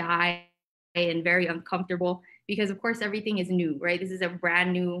very shy and very uncomfortable because of course everything is new, right? This is a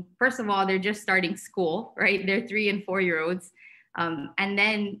brand new, first of all, they're just starting school, right? They're 3 and 4-year-olds. And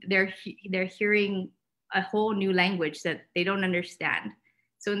then they're hearing a whole new language that they don't understand.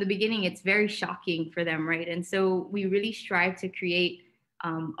 So in the beginning, it's very shocking for them, right? And so we really strive to create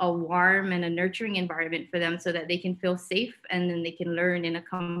a warm and a nurturing environment for them so that they can feel safe and then they can learn in a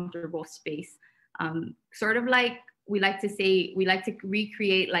comfortable space. Sort of like we like to say, we like to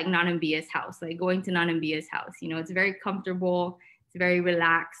recreate like Nanambia's house, like going to Nanambia's house. You know, it's very comfortable, it's very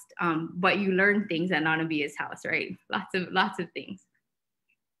relaxed, but you learn things at Nanambia's house, right? Lots of things.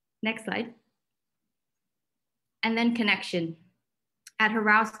 Next slide. And then connection. At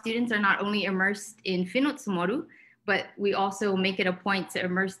Hurao, students are not only immersed in Fino Chamoru, but we also make it a point to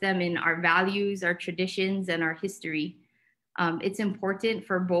immerse them in our values, our traditions, and our history. It's important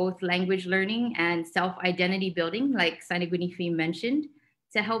for both language learning and self-identity building, like Saina Guinifi mentioned,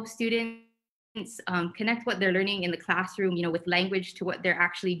 to help students connect what they're learning in the classroom, you know, with language to what they're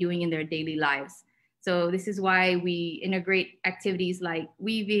actually doing in their daily lives. So this is why we integrate activities like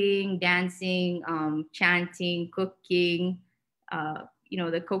weaving, dancing, chanting, cooking, you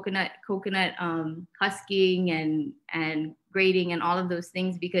know, the coconut husking and grating and all of those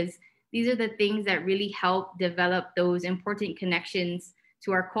things, because these are the things that really help develop those important connections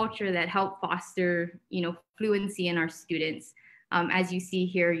to our culture that help foster, you know, fluency in our students. As you see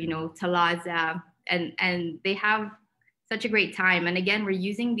here, you know, talaza, and they have such a great time. And again, we're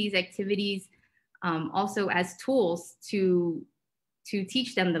using these activities also as tools to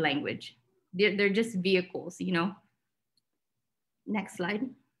teach them the language. They're just vehicles, you know. Next slide.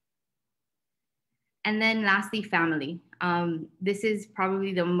 And then lastly, family. This is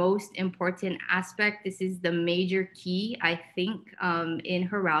probably the most important aspect. This is the major key, I think, in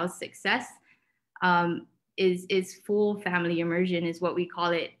Hurao's success, is full family immersion is what we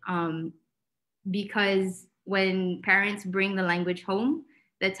call it. Because when parents bring the language home,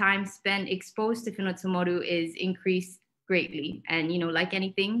 the time spent exposed to Fino Chamoru is increased greatly. And, you know, like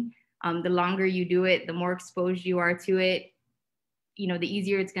anything, the longer you do it, the more exposed you are to it, you know, the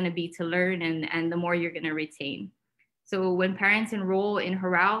easier it's going to be to learn and the more you're going to retain. So when parents enroll in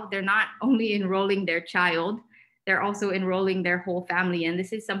Hurao, they're not only enrolling their child, they're also enrolling their whole family. And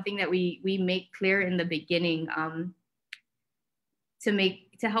this is something that we make clear in the beginning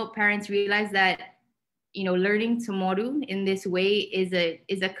to help parents realize that, you know, learning Chamoru in this way is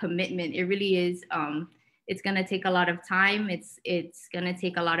a commitment. It really is. It's going to take a lot of time. It's going to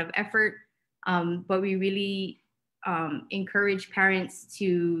take a lot of effort. But we really encourage parents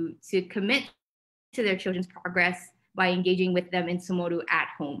to commit to their children's progress by engaging with them in Chamoru at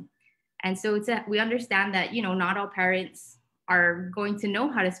home. And so we understand that, you know, not all parents are going to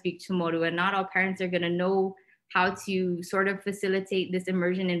know how to speak Chamoru, and not all parents are going to know how to sort of facilitate this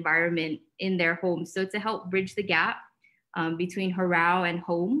immersion environment in their home. So to help bridge the gap between Hurao and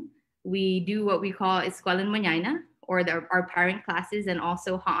home, we do what we call Escuela en Mañana, or our parent classes, and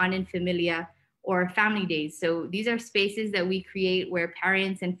also Ha'an en Familia, or family days. So these are spaces that we create where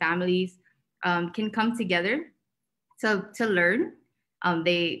parents and families can come together to learn.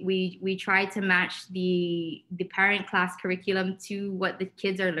 We try to match the parent class curriculum to what the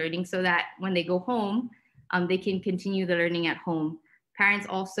kids are learning, so that when they go home, they can continue the learning at home. Parents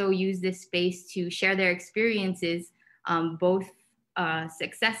also use this space to share their experiences, both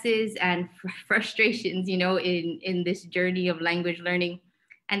successes and frustrations, you know, in this journey of language learning.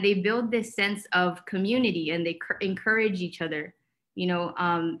 And they build this sense of community, and they encourage each other, you know,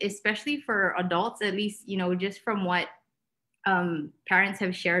 especially for adults, at least, you know, just from what parents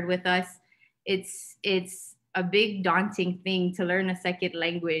have shared with us, it's a big daunting thing to learn a second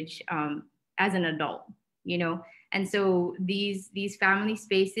language as an adult, you know. And so these family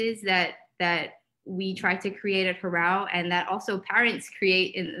spaces that we try to create at Hurao, and that also parents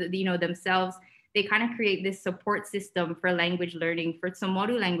create in, you know, themselves, they kind of create this support system for language learning, for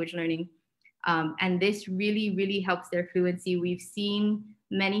Chamoru language learning. And this really, really helps their fluency. We've seen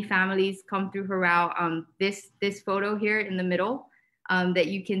many families come through Hurao. This photo here in the middle that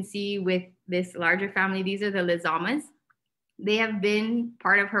you can see with this larger family, these are the Lizamas. They have been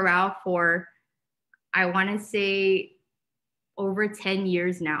part of Hurao for, I want to say, over 10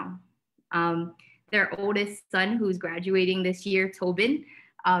 years now. Their oldest son, who's graduating this year, Tobin,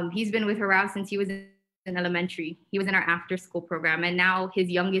 he's been with Hurao since he was in elementary. He was in our after school program. And now his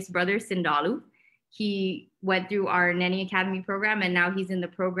youngest brother, Sindalu, he went through our Nanny Academy program, and now he's in the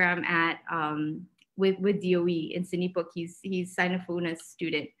program at with DOE in Sinipuk. He's Saina Guinifi's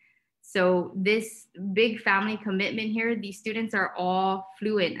student. So this big family commitment here, these students are all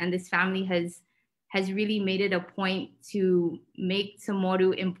fluent, and this family has really made it a point to make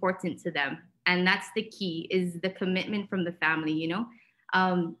Chamoru important to them. And that's the key, is the commitment from the family, you know.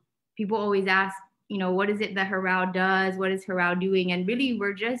 People always ask, you know, what is it that Hurao does? What is Hurao doing? And really,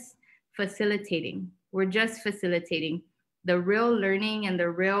 we're just facilitating. We're just facilitating. The real learning and the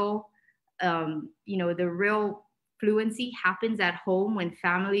real, you know, the real fluency happens at home when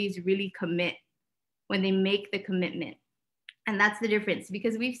families really commit, when they make the commitment. And that's the difference,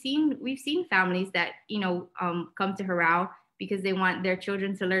 because we've seen families that, you know, come to Hurao because they want their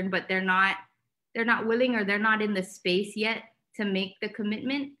children to learn, but they're not willing, or they're not in the space yet to make the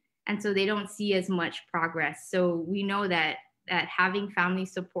commitment. And so they don't see as much progress. So we know that having family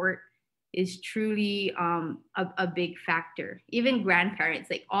support is truly a big factor. Even grandparents,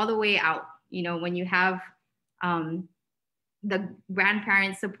 like all the way out, you know, when you have the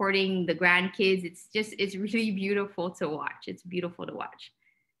grandparents supporting the grandkids, it's really beautiful to watch. It's beautiful to watch.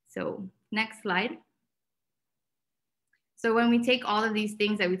 So next slide. So when we take all of these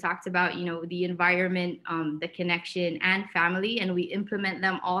things that we talked about, you know, the environment, the connection, and family, and we implement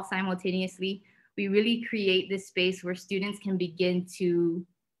them all simultaneously, we really create this space where students can begin to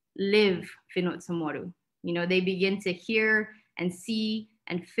live Fino Chamoru. You know, they begin to hear and see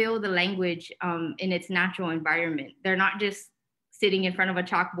and feel the language in its natural environment. They're not just sitting in front of a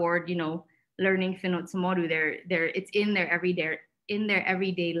chalkboard, you know, learning Fino Chamoru. It's in their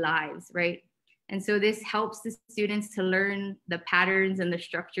everyday lives, right? And so this helps the students to learn the patterns and the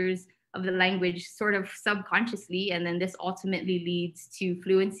structures of the language sort of subconsciously. And then this ultimately leads to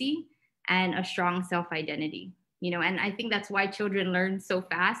fluency and a strong self-identity, you know. And I think that's why children learn so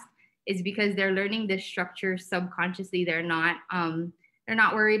fast, is because they're learning this structure subconsciously. They're not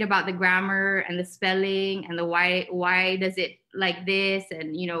worried about the grammar and the spelling and the why does it like this,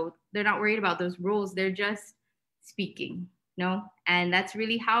 and, you know, they're not worried about those rules. They're just speaking. No, and that's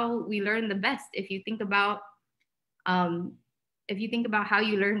really how we learn the best. If you think about how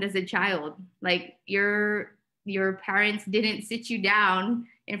you learned as a child, like your parents didn't sit you down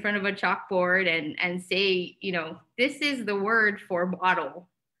in front of a chalkboard and say, you know, this is the word for bottle.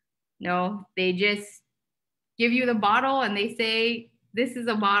 No, they just give you the bottle and they say, this is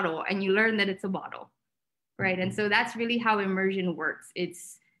a bottle, and you learn that it's a bottle, right? And so that's really how immersion works.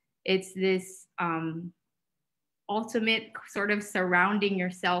 It's this ultimate sort of surrounding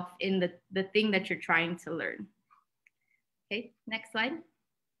yourself in the thing that you're trying to learn. Okay, next slide.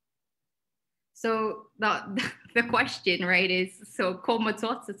 So the question, right, is, so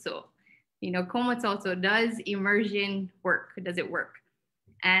komatotsu, you know, komatotsu, does immersion work? Does it work?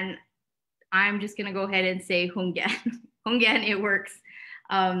 And I'm just gonna go ahead and say hungen. Hungen, it works.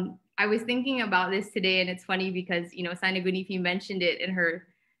 I was thinking about this today, and it's funny because, you know, Saina Guinifi mentioned it in her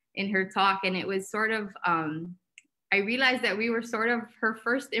in her talk, and it was sort of, I realized that we were sort of her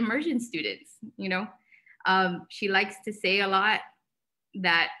first immersion students, you know. She likes to say a lot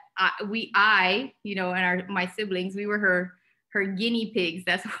that you know, and my siblings, we were her guinea pigs.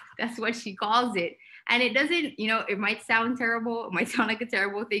 That's what she calls it. And it doesn't, you know, it might sound terrible. It might sound like a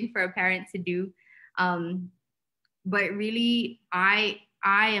terrible thing for a parent to do. But really, I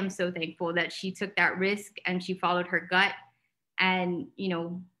am so thankful that she took that risk and she followed her gut and, you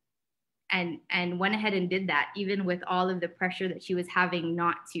know, and went ahead and did that, even with all of the pressure that she was having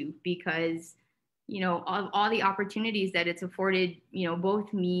not to, because, you know, all the opportunities that it's afforded, you know,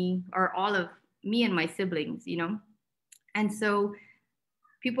 both me or all of me and my siblings, you know. And so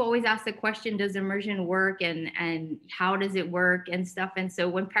people always ask the question, does immersion work and how does it work and stuff? And so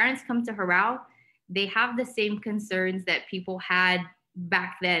when parents come to Hurao, they have the same concerns that people had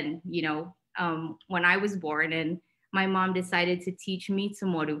back then, you know, when I was born and my mom decided to teach me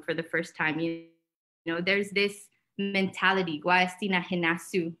Chamoru for the first time. You know, there's this mentality,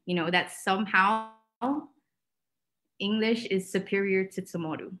 you know, that somehow English is superior to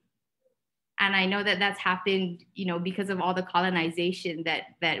Chamoru. And I know that that's happened, you know, because of all the colonization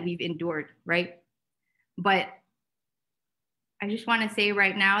that we've endured, right? But I just want to say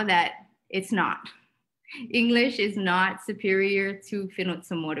right now that it's not. English is not superior to Fino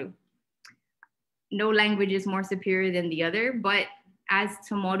Chamoru. No language is more superior than the other, but as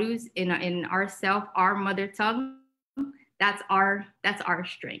Chamorus in ourself, our mother tongue, that's our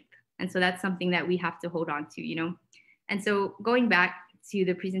strength. And so that's something that we have to hold on to, you know? And so going back to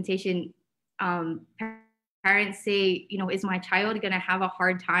the presentation, parents say, you know, is my child gonna have a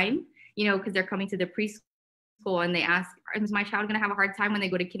hard time? You know, because they're coming to the preschool and they ask, is my child gonna have a hard time when they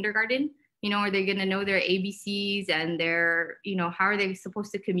go to kindergarten? You know, are they gonna know their ABCs and their, you know, how are they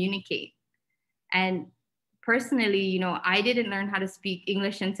supposed to communicate? And personally, you know, I didn't learn how to speak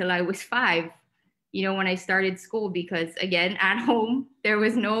English until I was 5, you know, when I started school, because again, at home, there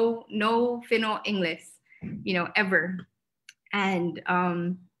was no Fino English, you know, ever. And,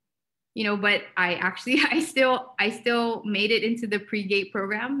 you know, but I still made it into the pre-GATE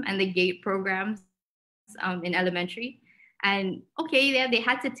program and the GATE programs in elementary. And okay, yeah, they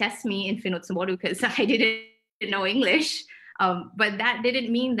had to test me in Fino Chamoru because I didn't know English. But that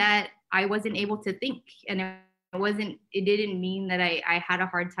didn't mean that I wasn't able to think. And it didn't mean that I had a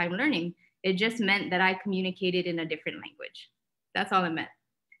hard time learning. It just meant that I communicated in a different language. That's all it meant,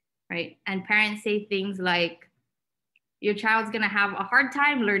 right? And parents say things like, your child's gonna have a hard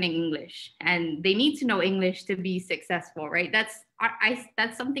time learning English and they need to know English to be successful, right?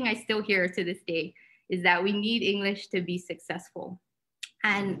 That's something I still hear to this day, is that we need English to be successful.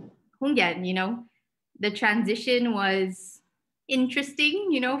 And Hungen, you know, the transition was interesting,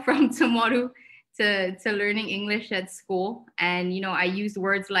 you know, from Chamoru to learning English at school. And, you know, I used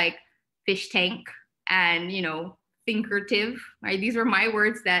words like fish tank and, you know, thinkertive, right? These were my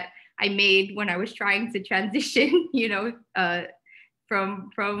words that I made when I was trying to transition, you know,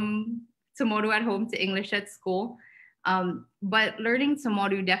 from Chamoru at home to English at school. But learning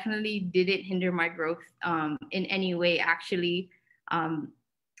Chamoru definitely didn't hinder my growth in any way. Actually,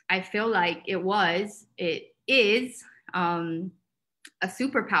 I feel like it is a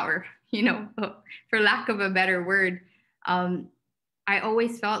superpower, you know, for lack of a better word. I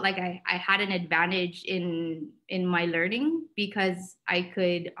always felt like I had an advantage in my learning because I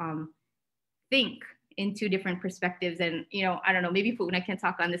could think in 2 different perspectives. And, you know, I don't know, maybe Puna can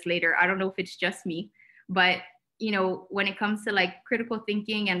talk on this later. I don't know if it's just me, but, you know, when it comes to like critical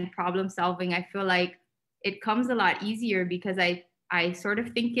thinking and problem solving, I feel like it comes a lot easier because I sort of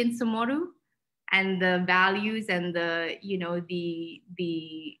think in Chamoru, and the values and the, you know, the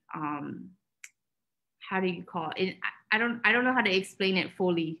how do you call it? I don't know how to explain it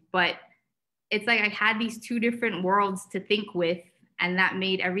fully, but it's like I had these 2 different worlds to think with, and that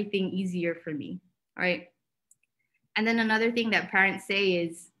made everything easier for me, right? And then another thing that parents say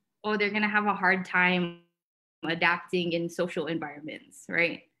is, oh, they're gonna have a hard time adapting in social environments,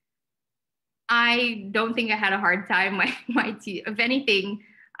 right? I don't think I had a hard time. If anything,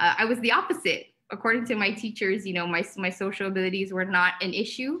 I was the opposite. According to my teachers, you know, my social abilities were not an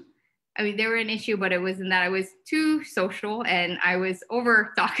issue. I mean, they were an issue, but it wasn't that I was too social and I was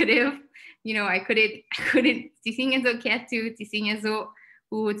over talkative. You know, I couldn't, right?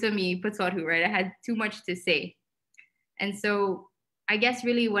 I had too much to say. And so I guess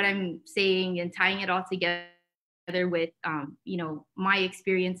really what I'm saying and tying it all together with, you know, my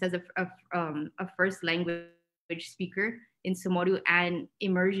experience as a first language speaker in Chamoru and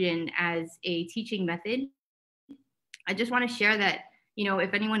immersion as a teaching method, I just want to share that, you know,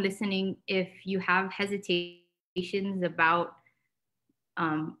 if anyone listening, if you have hesitations about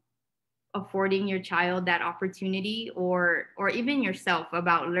affording your child that opportunity, or even yourself,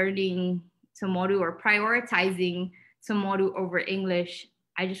 about learning Chamoru or prioritizing Chamoru over English,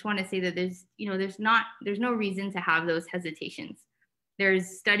 I just want to say that there's no reason to have those hesitations.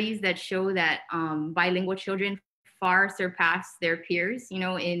 There's studies that show that bilingual children far surpass their peers,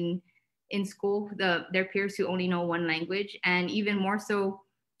 in school, their peers who only know one language, and even more so,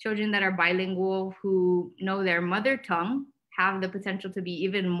 children that are bilingual who know their mother tongue have the potential to be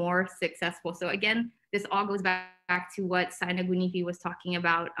even more successful. So again, this all goes back to what Saina Guinifi was talking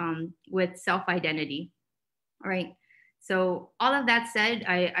about with self-identity. All right. So all of that said,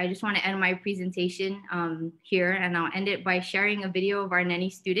 I just want to end my presentation here, and I'll end it by sharing a video of our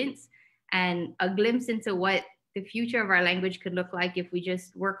Neni students and a glimpse into what the future of our language could look like if we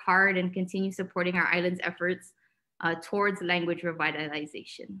just work hard and continue supporting our island's efforts towards language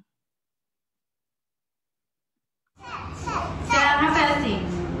revitalization.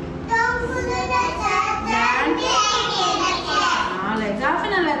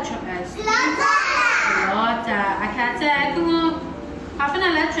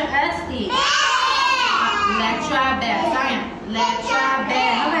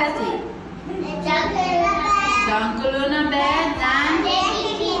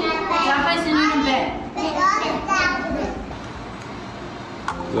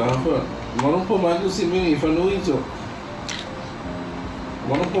 Zafa, mano po Michael si mimi fanu ito.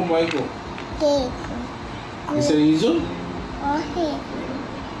 Mano po Michael. Isa hizo?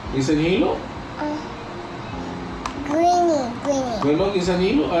 Isa hilo? Greeny. Belong isa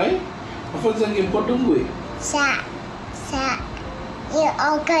hilo ay? Apa sa game potong gue? Sa. Yung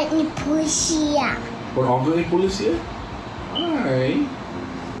angkat ni polisia. Por angkat ni polisia? Ay.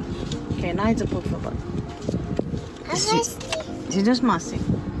 Okay, na ito po favor. Avesti. Just masi.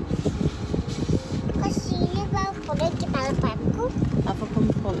 Kasi ba pwede kita paku? Apa pun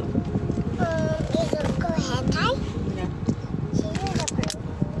follow. Itu ko hetai. Ya. Sino na pa?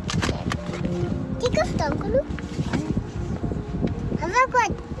 Tika stang ko lu. Apa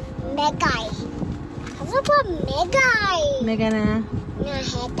ko megai. Mega na. Na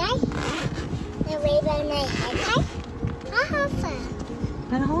hetai. Na weba na hetai. Hafa.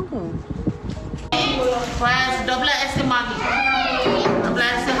 Para hongo. Pues doble este mami. Doble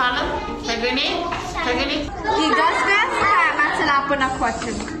este halam. Tagani. Gigas ka masalapon na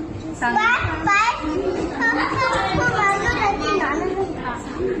question.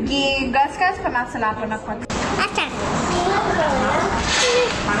 Gigas ka masalapon na question. Acha.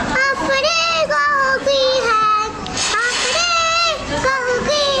 Apne gogi hat.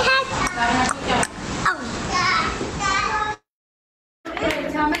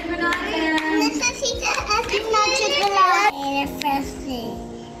 Necesita una chocolate.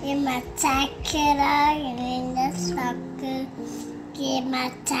 Matakera, linda soccer.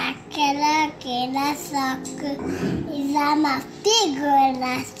 Matakera, linda soccer. Isama figure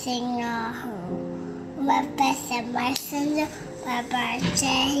lasting my best and my son, my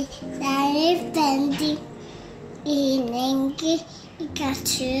birthday, Larry Fendi, Inengi,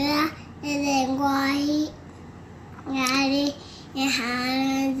 Ikatura, and then Wai, Larry, and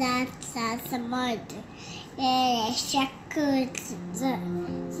Hannah, that's a mother. And Shaku, the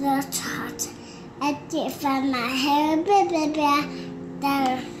tot. I did find my hair, baby,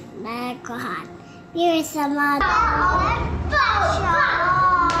 that my God. Here is some other.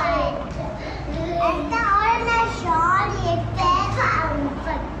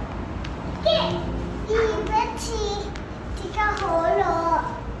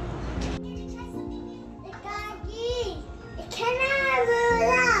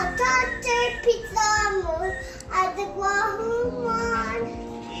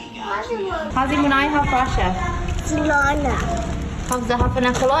 How's the Munai Hafasha? Angelana. How's the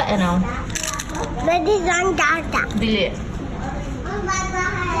Hafanakala now? But it's on Gaga. Dili.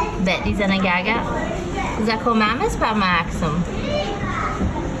 Bet di sana Gaga. Zako mamas pa maxim.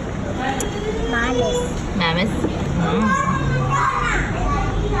 Mamas.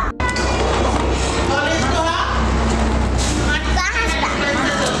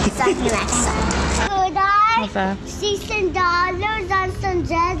 $16 on some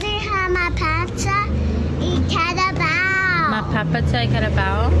jersey, my pizza, and Kada. My papa say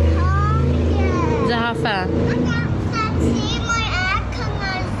Carabao. Zahafa.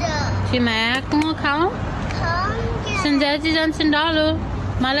 Si my kung account? Sanz and $10.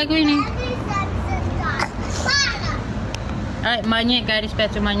 Malagwini. Alright, manya, guys,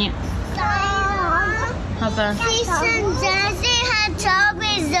 better manya. Apa? Si Sanz had trouble.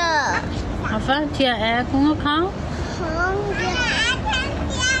 Apa? Tia kung account?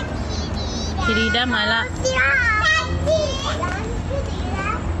 Kirida mala.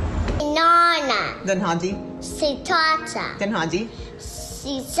 Nana. Dan Haji. Si Tata. Dan Haji.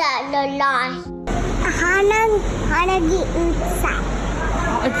 Si Salalai. Hanagi Utsa.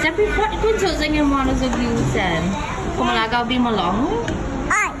 Tapi pot pun dengan mana segiusan. Kumalaga bi malong.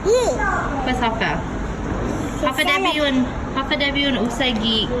 Pas apa? Apa debiun usai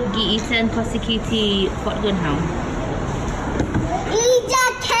gi iten prosecuti pot gunhau.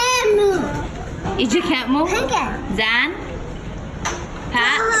 Ija kamu. Zan.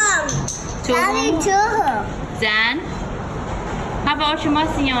 Pat. Tuhu. Zan. Apa cuma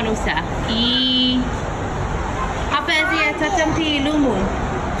sinyon usa? Apa dia tatampi lumu?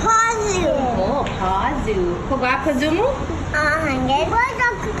 Pazu. Oh, pazu. Kau apa pazumu? Hangat.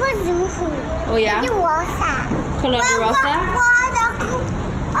 Aku pazumu. Oh ya? Rosa. Kalau rosa?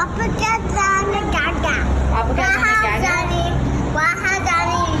 Apa kata negara? Apa kata negara?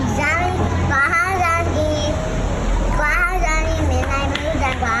 Wahadani midnight blue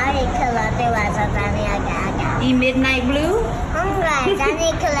dan wahari kelate wasatani agak-agak. Midnight blue? Enggak,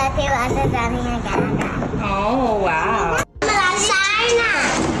 jadi kelate wasatani agak-agak. Oh, wow. Saina,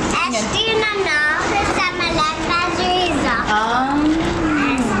 Estina na bersama Lepazriza.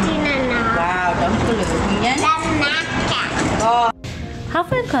 Estina na. Wow, don't blue. Dan makan. Oh.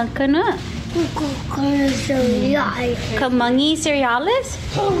 Hafal kan kena? Kemangi cereales?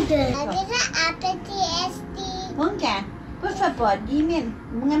 Ada apa TST? Mungkin. Por favor, dime.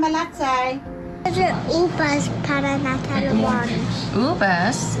 Mga malatsay. Ada ubas para Natalawan.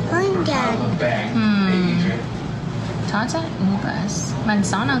 Ubas? Enggak. Tata ubas.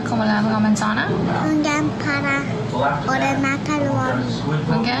 Manzana, como la manzana? Enggak para orang Natalawan.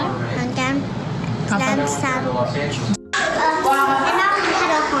 Enggak? Enggak. Lansar.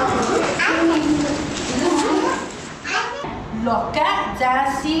 Loka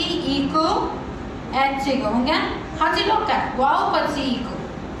jasi iku etigo kan? Haji loka, wow pasti iku.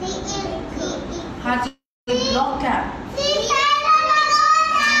 Haji loka.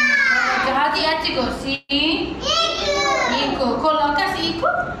 Haji etigo si iku. Ko loka si iku?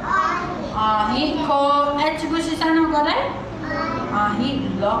 Ko etigo si sana gore? Hi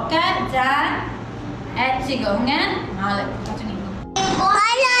loka jan etigo kan? Male, macam ni.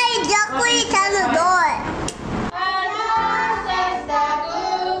 Wala jakui tanudor.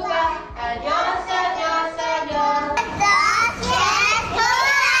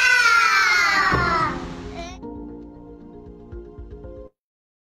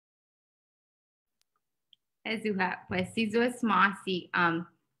 Ezuha, pues sizo smasi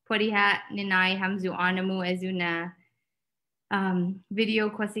poriha ninai hamzu anamu ezuna video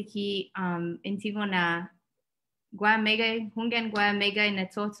kosiki intivo na gua mega hungen gua mega na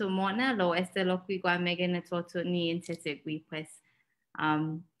toto mona lo este lokui gua mega na toto ni intetegui pues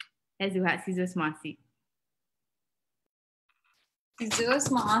ezuha sizo smasi. Zeus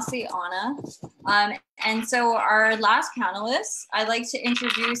Maasi Anna. And so our last panelist, I'd like to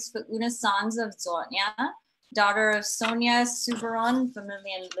introduce Una Sanz of Zotnya, daughter of Sonia Subaron,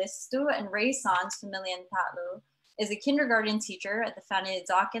 familian Listu, and Ray Sanz, familian Patlu, is a kindergarten teacher at the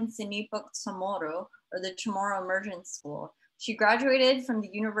Fanizakan Sinipuk Chamoru, or the Chamorro Immersion School. She graduated from the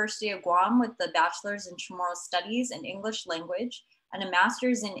University of Guam with a bachelor's in Chamorro Studies and English Language and a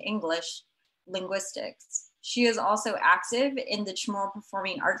master's in English Linguistics. She is also active in the Chamorro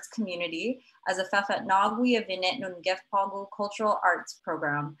Performing Arts community as a Fafat Nagwi of Inet Nun Gefpagu Cultural Arts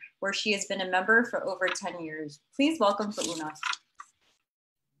Program, where she has been a member for over 10 years. Please welcome Una.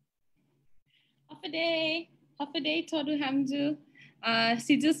 Hafaday Todu Hamdu.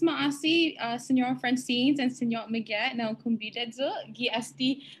 Sidus Maasi, Senor Francine and Senor Miguel, now kumbidedzo, gi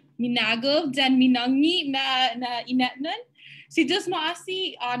asti minagov dan minangi na inetnan. Sidus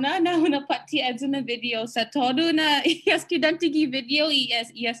Maasi, Ana na hunapati edzuna video sa todo na student gi video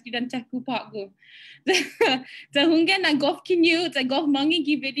student takupagu. The hunga na gof kinyu, the gof mangi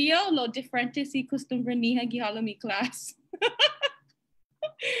gi video lo differente si custom verniha gi halami class.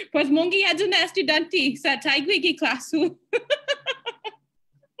 Pues mongi edzuna estudanti sa taigwi gi classu.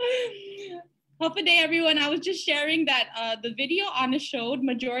 Happy day, everyone. I was just sharing that the video Anna showed,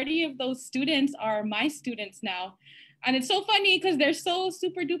 majority of those students are my students now. And it's so funny because they're so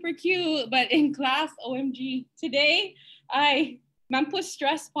super duper cute, but in class, OMG, today, I mampu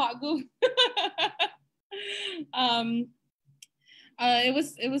stress pagu.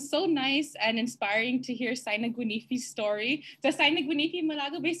 It was so nice and inspiring to hear Saina Guinifi's story. The Saina Guinifi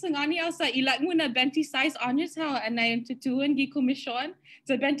malaga based on sa ilat mo na 20 size anyos ha and na tutuan gi komisyon.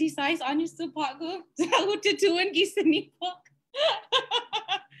 The 20 size anyos to pagu. Sa tutuan gi sinipok.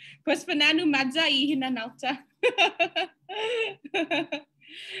 Pues pananu madza ihinanauta.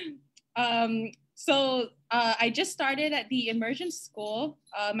 So I just started at the Immersion school.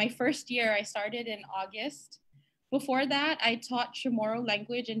 My first year, I started in August. Before that, I taught Chamorro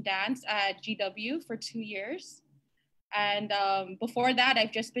language and dance at GW for 2 years. And before that,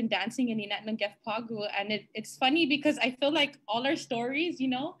 I've just been dancing in Inat ng Pagu. And it's funny because I feel like all our stories, you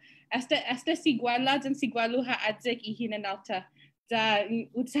know, esta siguala and sigualuha adzek ihinanalta. Da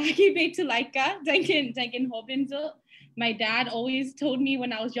utsaki betulaika, dankin hobinzo. My dad always told me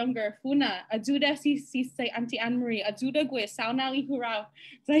when I was younger, Funa, ajuda si say Auntie Anne Marie, ajuda gue sauna Chief Hurao.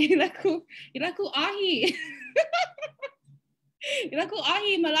 So ilaku ahi. Ilaku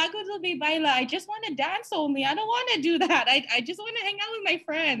ahi malago to be baila. I just want to dance only. I don't want to do that. I just want to hang out with my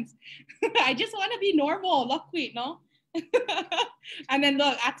friends. I just want to be normal. Lokwit, no? And then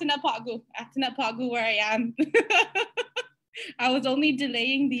look, Atana Pagu where I am. I was only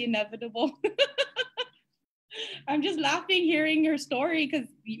delaying the inevitable. I'm just laughing hearing her story because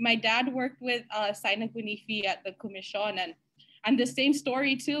my dad worked with Saina Guinifi at the Commission, and the same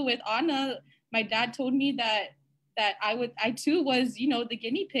story too with Anna. My dad told me that I too was, you know, the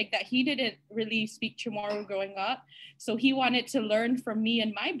guinea pig, that he didn't really speak Chamorro growing up. So he wanted to learn from me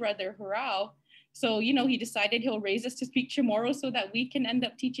and my brother Hurao. So, you know, he decided he'll raise us to speak Chamorro so that we can end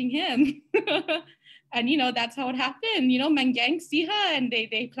up teaching him. And, you know, that's how it happened. You know, Mangang Siha, and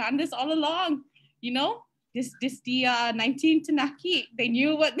they planned this all along, you know. This the 19 Tanaki, they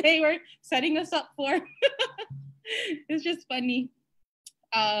knew what they were setting us up for. It's just funny.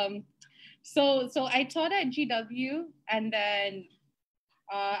 So I taught at GW, and then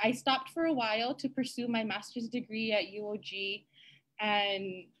I stopped for a while to pursue my master's degree at UOG,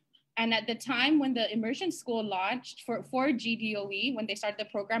 and at the time when the Immersion School launched for GDOE, when they started the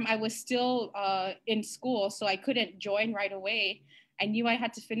program, I was still in school, so I couldn't join right away. I knew I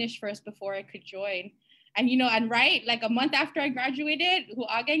had to finish first before I could join. And, you know, and right, like a month after I graduated,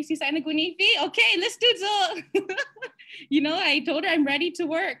 Huagang si Saina Guinifi, okay, let's do it. You know, I told her I'm ready to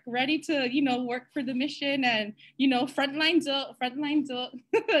work, you know, work for the mission, and, you know, frontline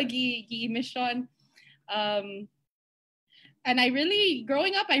gi mission. And I really,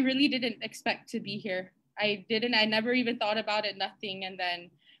 growing up, I really didn't expect to be here. I never even thought about it, nothing. And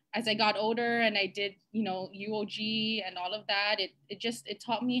then as I got older and I did, you know, UOG and all of that, it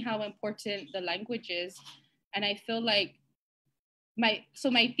taught me how important the language is. And I feel like my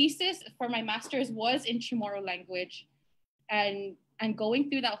thesis for my master's was in Chamorro language, and going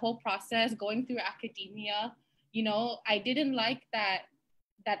through that whole process, going through academia, you know, I didn't like that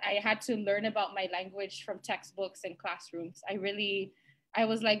I had to learn about my language from textbooks and classrooms. I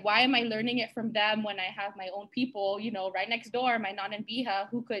was like, why am I learning it from them when I have my own people, you know, right next door, my non and Biha,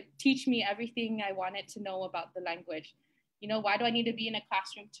 who could teach me everything I wanted to know about the language? You know, why do I need to be in a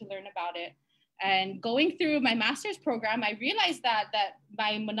classroom to learn about it? And going through my master's program, I realized that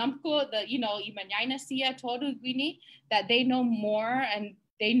my manamko, the, you know, imanyana siya toru gwini, that they know more and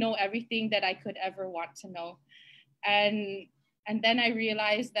they know everything that I could ever want to know. And then I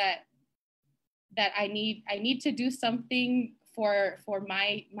realized that I need to do something for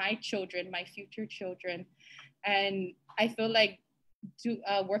my children, my future children. And I feel like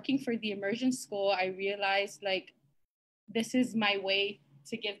working for the Immersion School, I realized like, this is my way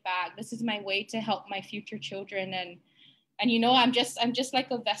to give back. This is my way to help my future children. And you know, I'm just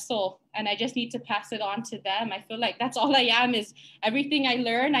like a vessel, and I just need to pass it on to them. I feel like that's all I am, is everything I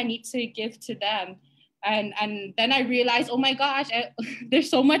learn, I need to give to them. And then I realized, oh my gosh, there's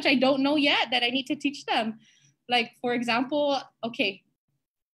so much I don't know yet that I need to teach them. Like, for example, okay,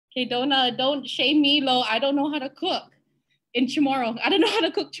 don't shame me, Lo. I don't know how to cook in Chamorro. I don't know how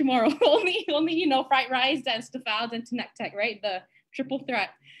to cook Chamorro. only, you know, fried rice and stafals and tenektek, right? The triple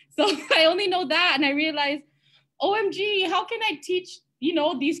threat. So I only know that. And I realized, OMG, how can I teach, you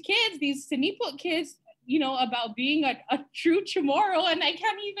know, these kids, these Siniput kids, you know, about being a true Chamorro, and I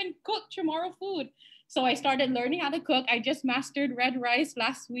can't even cook Chamorro food. So I started learning how to cook. I just mastered red rice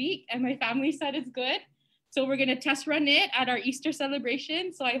last week, and my family said it's good. So we're gonna test run it at our Easter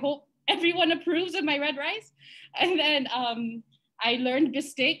celebration. So I hope everyone approves of my red rice. And then I learned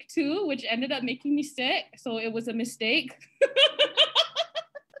bistec too, which ended up making me sick. So it was a mistake.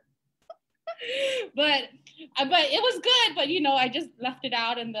 But it was good. But, you know, I just left it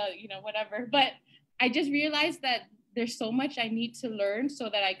out and you know, whatever. But I just realized that there's so much I need to learn so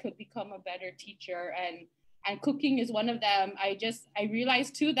that I could become a better teacher. And cooking is one of them. I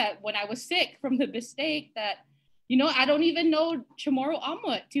realized too that when I was sick from the bistec that, you know, I don't even know Chamorro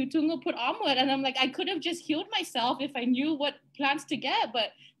omelet, Tiutungo put omelet. And I'm like, I could have just healed myself if I knew what plants to get,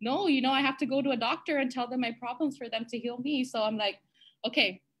 but no, you know, I have to go to a doctor and tell them my problems for them to heal me. So I'm like,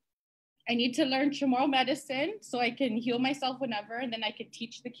 okay, I need to learn Chamorro medicine so I can heal myself whenever, and then I can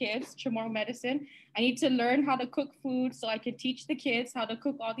teach the kids Chamorro medicine. I need to learn how to cook food so I can teach the kids how to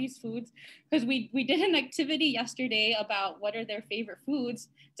cook all these foods. Because we did an activity yesterday about what are their favorite foods.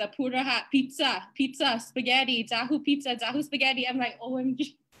 Zapuraha, pizza, spaghetti, Zahu pizza, Zahu spaghetti. I'm like,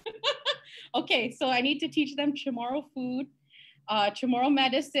 OMG. Okay, so I need to teach them Chamorro food, Chamorro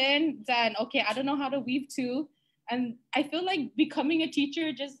medicine. Then, okay, I don't know how to weave too. And I feel like becoming a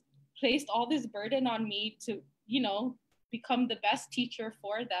teacher just placed all this burden on me to, you know, become the best teacher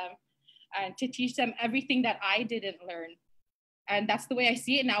for them and to teach them everything that I didn't learn. And that's the way I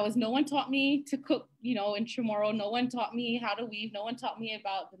see it now, is no one taught me to cook, you know, in Chamorro. No one taught me how to weave. No one taught me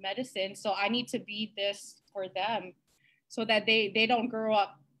about the medicine. So I need to be this for them so that they don't grow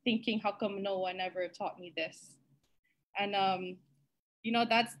up thinking, how come no one ever taught me this? And, you know,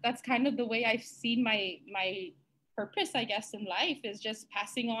 that's kind of the way I've seen my purpose, I guess, in life, is just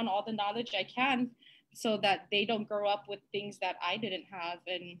passing on all the knowledge I can so that they don't grow up with things that I didn't have.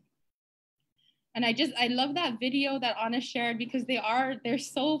 And I love that video that Anna shared, because they're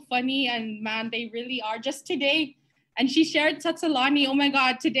so funny, and man, they really are. Just today, and she shared Tatsalani. Oh my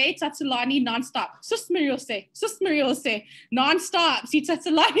God, today Tatsalani nonstop. Susmariose, nonstop. See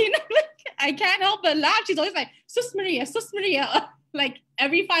Tatsalani, I can't help but laugh. She's always like, Sus Maria, like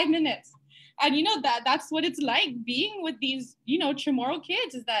every 5 minutes. And you know, that's what it's like being with these, you know, Chamorro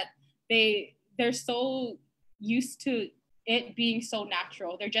kids, is that they're so used to it being so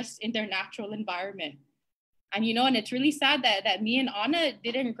natural. They're just in their natural environment. And, you know, and it's really sad that me and Anna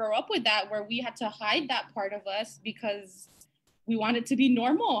didn't grow up with that, where we had to hide that part of us because we wanted to be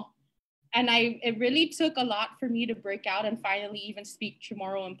normal. And it really took a lot for me to break out and finally even speak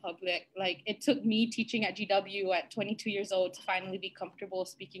Chamorro in public. Like, it took me teaching at GW at 22 years old to finally be comfortable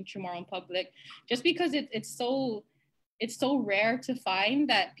speaking Chamorro in public, just because it's so rare to find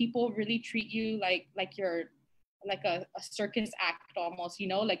that people really treat you like you're like a circus act almost, you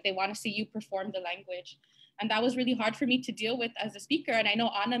know, like they want to see you perform the language. And that was really hard for me to deal with as a speaker. And I know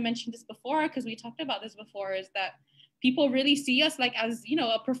Anna mentioned this before, because we talked about this before, is that people really see us like as, you know,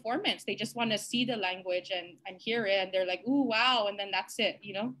 a performance. They just want to see the language and hear it, and they're like, ooh, wow, and then that's it,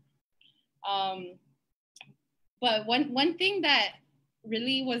 you know. But one thing that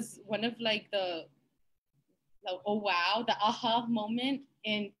really was one of like the oh wow, the aha moment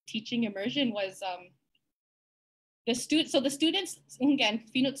in teaching immersion was the students, again,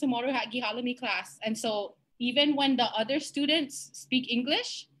 Fino Chamoru Gihalami class, and so even when the other students speak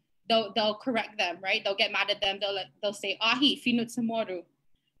English, they'll correct them, right? They'll get mad at them. They'll say, ahi, Fino Chamoru.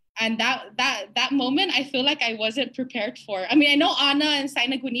 And that moment, I feel like I wasn't prepared for. I mean, I know Anna and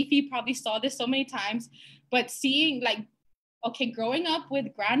Saina Guinifi probably saw this so many times, but seeing like, okay, growing up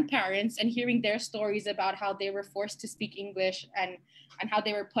with grandparents and hearing their stories about how they were forced to speak English and how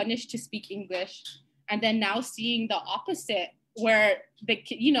they were punished to speak English. And then now seeing the opposite, where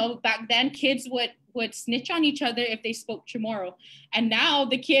you know, back then kids would snitch on each other if they spoke Chamorro. And now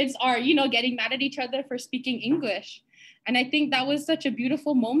the kids are, you know, getting mad at each other for speaking English. And I think that was such a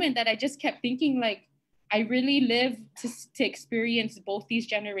beautiful moment that I just kept thinking, like, I really live to experience both these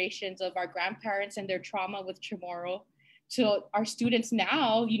generations of our grandparents and their trauma with Chamorro to our students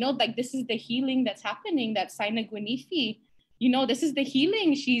now, you know, like this is the healing that's happening, that Saina Guinifi, you know, this is the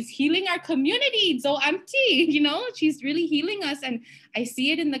healing. She's healing our community. So empty, you know, she's really healing us. And I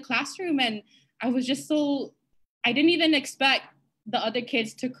see it in the classroom. And I was just so, I didn't even expect the other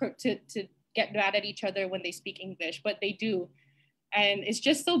kids to get mad at each other when they speak English, but they do. And it's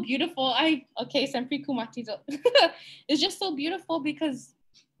just so beautiful. Sempre kumatizo. It's just so beautiful because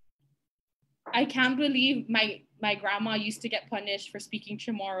I can't believe my grandma used to get punished for speaking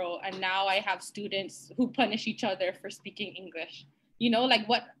Chamorro, and now I have students who punish each other for speaking English. You know, like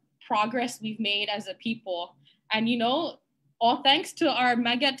what progress we've made as a people. And, you know, all thanks to our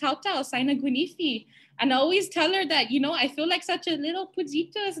mega tautau, Saina Guinifi. And I always tell her that, you know, I feel like such a little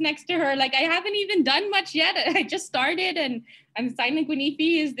pujitos next to her. Like I haven't even done much yet. I just started, and Saina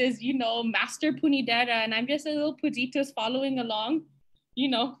Guinifi is this, you know, master punidera, and I'm just a little pujitos following along, you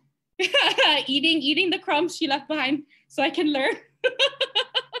know, eating the crumbs she left behind so I can learn.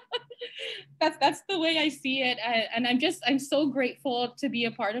 That's the way I see it. And I'm so grateful to be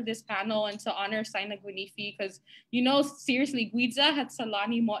a part of this panel and to honor Saina Guinifi, because, you know, seriously, Guiza had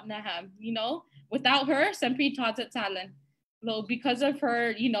salani motnaham, you know, without her, sempre tazat salan. Well, because of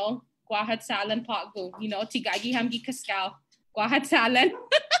her, you know, guahat salan potgo, you know, tigagi hamgi kaskal, guahat salan.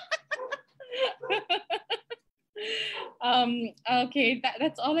 Okay,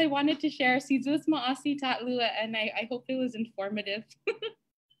 that's all I wanted to share. Sizuz maasi tatlua, and I hope it was informative.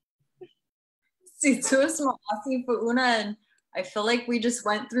 Sizuz maasi po una I feel like we just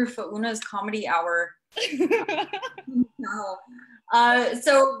went through Fauna's comedy hour.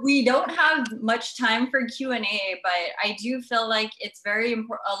 So we don't have much time for Q&A, but I do feel like it's very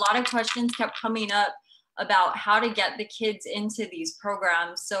important. A lot of questions kept coming up about how to get the kids into these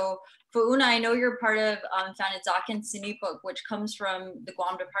programs. So Fauna, I know you're part of Fanidzakan Sinipuk, which comes from the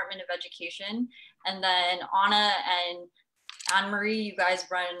Guam Department of Education. And then Anna and Anne-Marie, you guys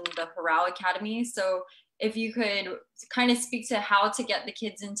run the Hurao Academy. So if you could kind of speak to how to get the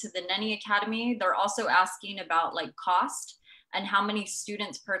kids into the Neni Academy. They're also asking about like cost and how many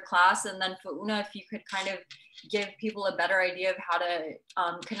students per class. And then Fauna, if you could kind of give people a better idea of how to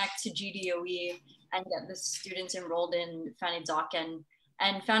connect to GDOE and get the students enrolled in Fanidzakan.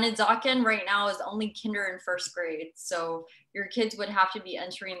 And Fanidzakan right now is only kinder and first grade. So your kids would have to be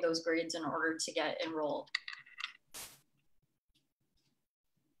entering those grades in order to get enrolled.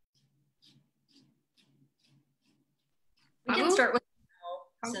 We can start with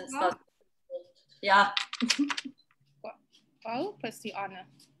since that's, yeah. Wow, pasti Anna.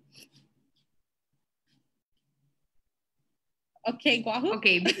 Okay, Guahu.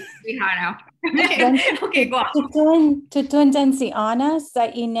 Okay, we now. Okay, Guahu. Tutun dyan si Anna sa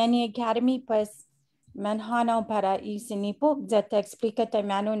Neni Academy, pues manhanaw para isinipok, dyan explica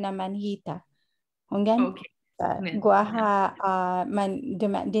tayo na manhita. Hanggang? Okay. Guaha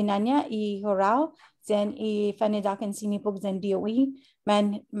dinanya I Hurao, then I Fanidzakan Sinipok then DOE,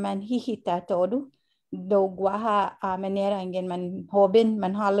 man hihita todo. Do guaha manera hanggang man hobin,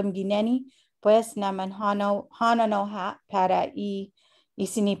 man halam gineni, pues na man hanano ha para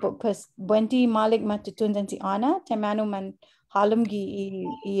isinipok. Pues buenti malik matutundan si Ana, temano man halam I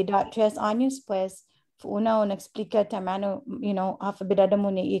 3 años, pues una explica temano, alfabetado mo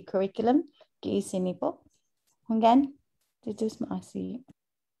ni I curriculum ki isinipok. Again, Titus Masi.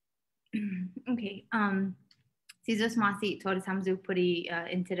 Okay. Titus Masi told Samzu puri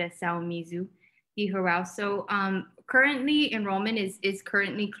interest sao mizu Di Hurao. So currently enrollment is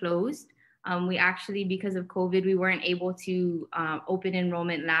currently closed. We actually, because of COVID, we weren't able to open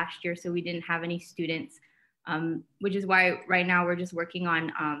enrollment last year, so we didn't have any students, which is why right now we're just working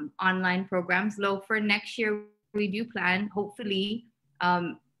on online programs. Low for next year, we do plan, hopefully,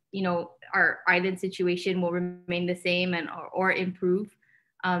 our island situation will remain the same or improve.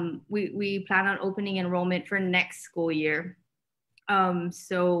 We plan on opening enrollment for next school year.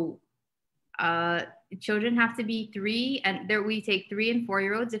 So children have to be 3, and there we take 3 and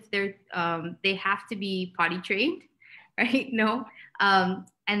 4-year-olds if they have to be potty trained, right? No. And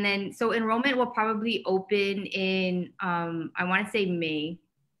then so enrollment will probably open in I want to say May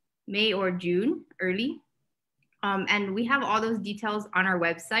or June early. And we have all those details on our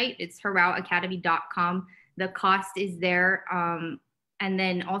website. It's huraoacademy.com. The cost is there. And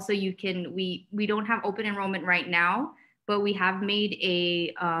then also we don't have open enrollment right now, but we have made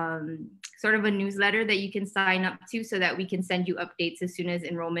a sort of a newsletter that you can sign up to so that we can send you updates as soon as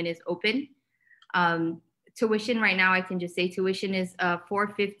enrollment is open. Tuition right now, I can just say tuition is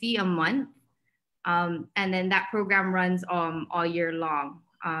 $450 a month. And then that program runs all year long.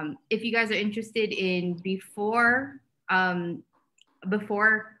 If you guys are interested in before Neni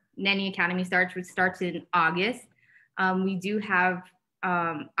Academy starts, which starts in August, we do have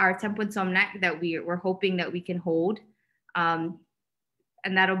our Tempun Somnak that we're hoping that we can hold. And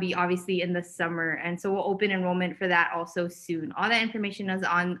that'll be obviously in the summer. And so we'll open enrollment for that also soon. All that information is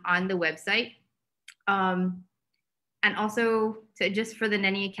on the website. And also just for the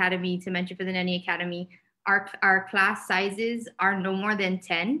Neni Academy, to mention for the Neni Academy, our class sizes are no more than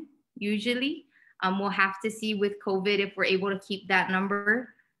 10 usually. We'll have to see with COVID if we're able to keep that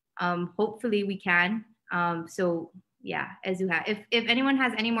number. Hopefully we can. So yeah, if anyone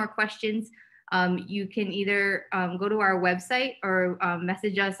has any more questions, you can either go to our website or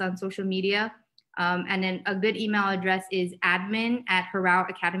message us on social media. And then a good email address is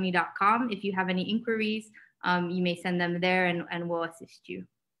admin@huraoacademy.com. If you have any inquiries, you may send them there and we'll assist you.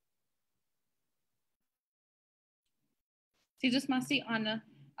 Just Masi Anna.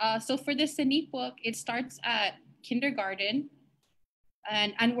 So for the Sinipuk, it starts at kindergarten,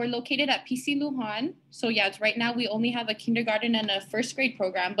 and we're located at PC Lujan. So yeah, right now we only have a kindergarten and a first grade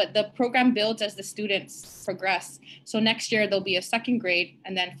program, but the program builds as the students progress. So next year there'll be a second grade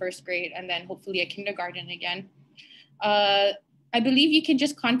and then first grade and then hopefully a kindergarten again. I believe you can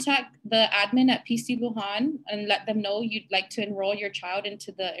just contact the admin at PC Lujan and let them know you'd like to enroll your child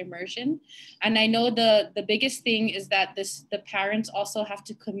into the immersion. And I know the biggest thing is that the parents also have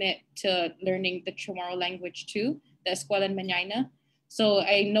to commit to learning the Chamorro language too, the Escuela en Mañana. So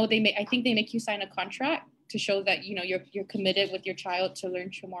I know I think they make you sign a contract to show that you're committed with your child to learn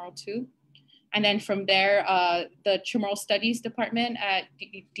Chamorro too. And then from there, the Chamorro Studies Department at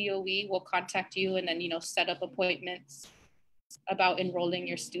DOE will contact you and then, set up appointments about enrolling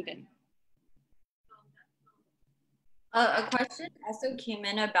your student. A question also came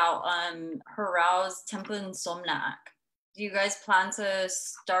in about Hurao's Tempun Somnak. Do you guys plan to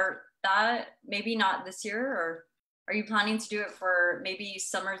start that? Maybe not this year, or are you planning to do it for maybe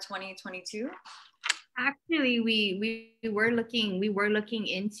summer 2022? Actually, we were looking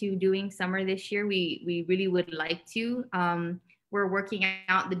into doing summer this year. We really would like to. We're working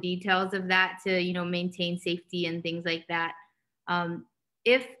out the details of that to maintain safety and things like that.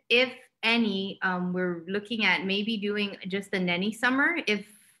 If any, we're looking at maybe doing just the Neni summer if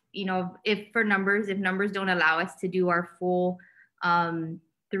numbers don't allow us to do our full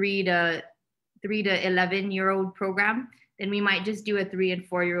 3 to 11-year-old program, then we might just do a 3 and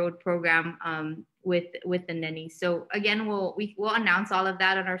 4-year-old program with the Neni. So again, we'll announce all of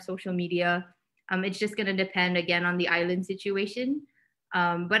that on our social media. It's just going to depend again on the island situation.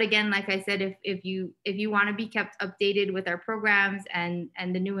 But again, like I said, if you want to be kept updated with our programs and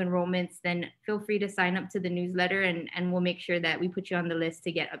the new enrollments, then feel free to sign up to the newsletter and we'll make sure that we put you on the list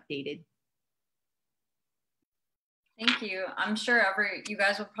to get updated. Thank you. I'm sure you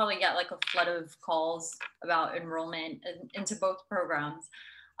guys will probably get like a flood of calls about enrollment into both programs.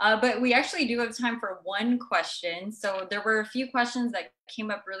 But we actually do have time for one question. So there were a few questions that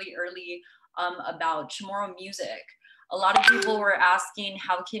came up really early about Chamorro music. A lot of people were asking,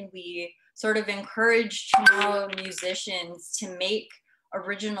 how can we sort of encourage Chamorro musicians to make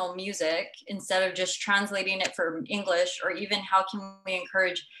original music instead of just translating it from English, or even how can we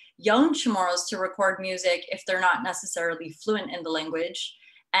encourage young Chamorros to record music if they're not necessarily fluent in the language?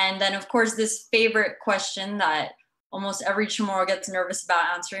 And then of course, this favorite question that almost every Chamorro gets nervous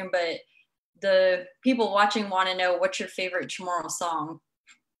about answering, but the people watching want to know, what's your favorite Chamorro song?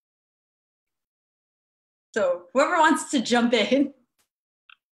 So whoever wants to jump in.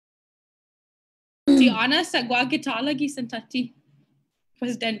 Si Ana sa gua kita lagi sentati.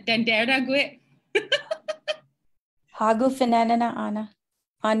 Pas dendera gue. Hagu finana Ana.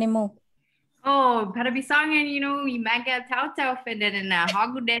 Animo. Oh, para bisangin, imaga tau finana.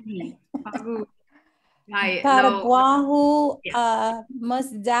 Hagu dedi. Hagu. Para guahu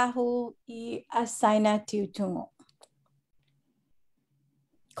mas dahu I Saina tiutungo.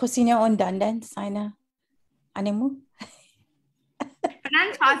 Cosina on dandan Saina. Animo?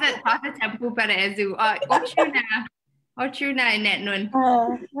 Panan tasa tempo para ezu. Ochuna net nun.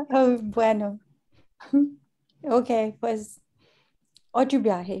 Oh, bueno. Okay, pues otro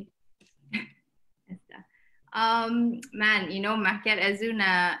viaje. Man, maket ezu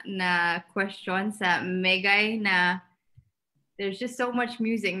na question sa megay na there's just so much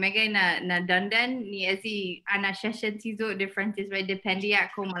music. Megay na dandan ni ezi ana session tizo differentes by dependia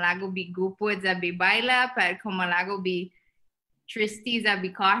como lago bi grupo za bi baila pa como lago bi tristi za bi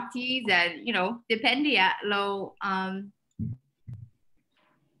carti za dependia lo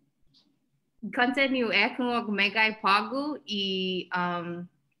continue kung megay pago I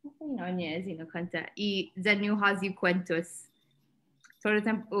kanta I za new hazi cuentos. Todo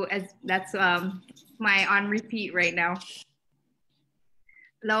tempo that's my on repeat right now.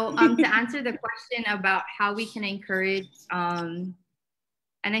 To answer the question about how we can encourage, and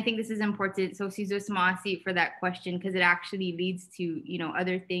I think this is important, so Sizo Smasi for that question, because it actually leads to,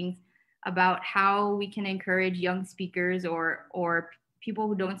 other things about how we can encourage young speakers or people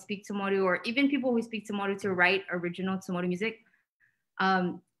who don't speak Chamorro, or even people who speak Chamorro to write original Chamorro music.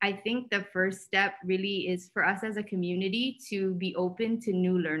 I think the first step really is for us as a community to be open to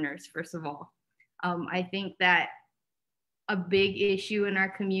new learners, first of all. I think that a big issue in our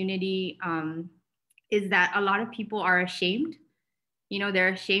community is that a lot of people are ashamed. They're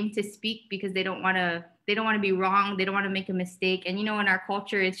ashamed to speak because they don't want to be wrong. They don't want to make a mistake. And in our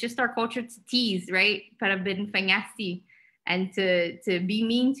culture, it's just our culture to tease, right? Para binfangasti, and to be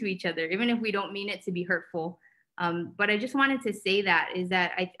mean to each other, even if we don't mean it to be hurtful. But I just wanted to say that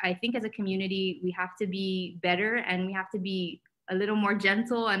I think as a community, we have to be better and we have to be a little more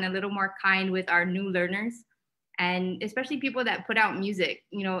gentle and a little more kind with our new learners. And especially people that put out music,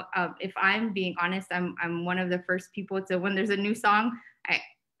 if I'm being honest, I'm one of the first people to, when there's a new song,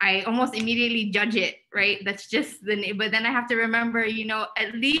 I almost immediately judge it, right? That's just but then I have to remember,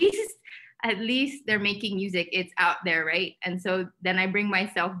 at least they're making music, it's out there, right? And so then I bring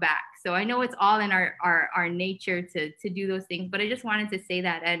myself back. So I know it's all in our nature to do those things, but I just wanted to say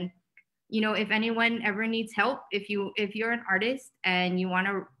that. And, if anyone ever needs help, if you're an artist and you want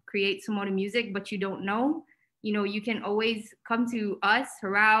to create some more music, but you don't know, you can always come to us,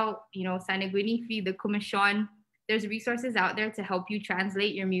 Hurao, Saina Guinifi, the Commission. There's resources out there to help you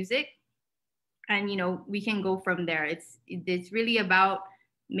translate your music. and we can go from there. It's really about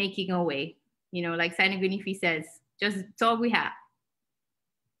making a way, like Saina Guinifi says, just it's all we have.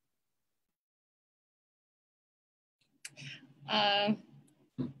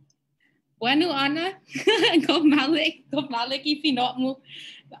 Wanu Ana, go Malik Fino mo.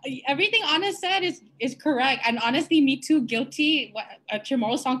 Everything Anna said is correct, and honestly, me too, guilty. When a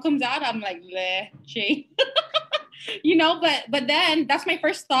Chamoru song comes out, I'm like, leh, Jay. But then that's my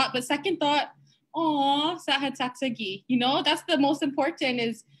first thought. But second thought, oh, Sahat Saksagi. That's the most important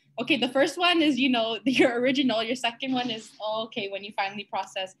is, okay, the first one is, your original. Your second one is, okay, when you finally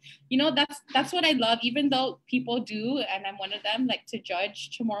process. That's what I love, even though people do, and I'm one of them, like to judge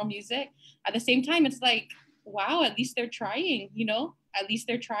Chamoru music. At the same time, it's like, wow, at least they're trying, At least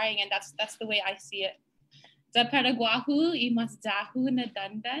they're trying, and that's the way I see it. Sa Paraguahu, imasdahu na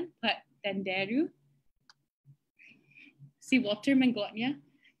dandan, pat danderu. Si Walter Mangonia.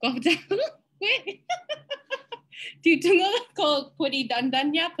 Wait. Titungo ko pudi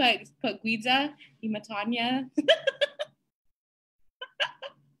dandanya pag guiza imatanya.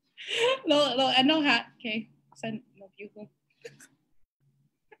 Lo ano hat. Okay. San no beautiful.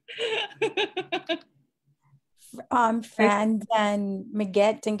 Friends and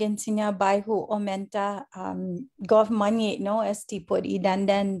Miget tingin sinya baihu omenta gov money no esti pudi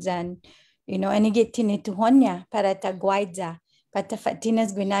dandans and enigit tinituhonya para taguaidza pata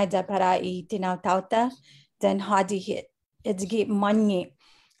fatinas guinaidza para I tinautauta then hadi hit it's get money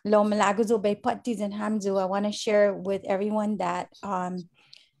lo malaguzo by patis and hamzu. I want to share with everyone that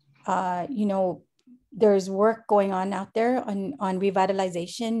there's work going on out there on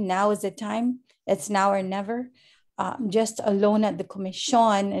revitalization. Now is the time. It's now or never. Just alone at the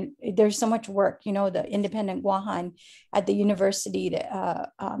commission, and there's so much work, the independent Guahan at the university.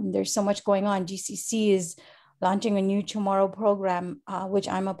 There's so much going on. GCC is launching a new Chamoru program, which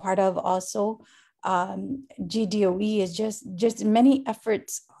I'm a part of also. GDOE is just many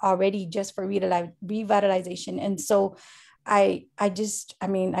efforts already just for revitalization. And so I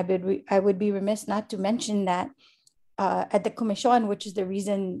would be remiss not to mention that at the Commission, which is the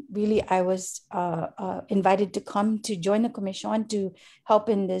reason really I was invited to come to join the Commission to help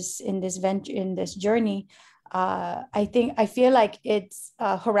in this venture, in this journey. I feel like it's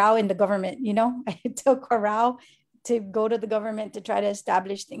Hurao in the government, It took Hurao to go to the government to try to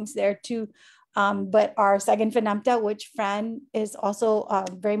establish things there too. But our second Finamta, which Fran is also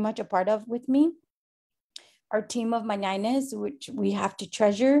very much a part of with me, our team of Mañanas, which we have to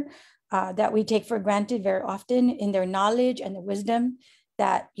treasure, that we take for granted very often in their knowledge and the wisdom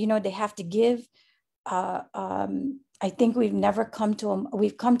that, they have to give. I think we've come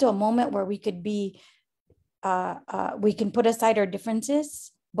to a moment where we could be, we can put aside our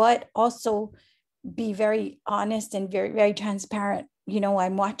differences, but also be very honest and very, very transparent.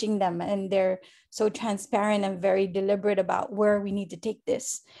 I'm watching them and they're so transparent and very deliberate about where we need to take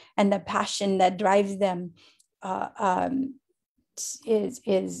this, and the passion that drives them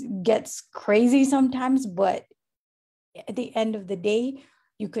gets crazy sometimes, but at the end of the day,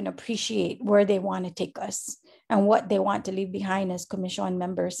 you can appreciate where they want to take us and what they want to leave behind as commission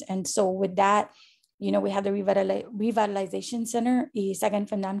members. And so with that, we have the Revitalization Center, Isagan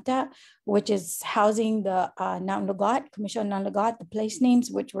Fanamta, which is housing the Nanlugat, Commission Nanlugat, the place names,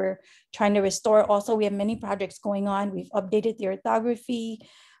 which we're trying to restore. Also, we have many projects going on. We've updated the orthography.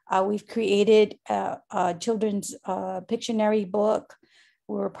 We've created a children's Pictionary book.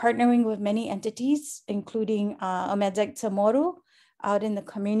 We're partnering with many entities, including Mes Chamoru out in the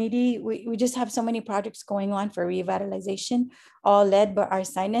community. We just have so many projects going on for revitalization, all led by our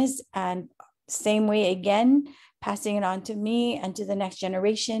Sainas, and same way again, passing it on to me and to the next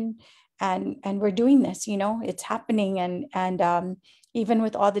generation. And we're doing this, it's happening. And even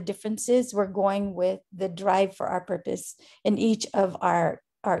with all the differences, we're going with the drive for our purpose in each of our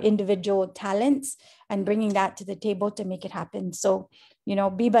individual talents and bringing that to the table to make it happen. So,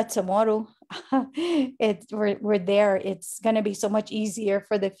 Biba Chamoru, we're there. It's going to be so much easier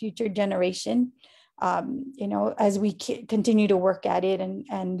for the future generation, as we continue to work at it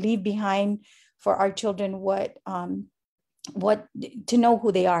and leave behind for our children what to know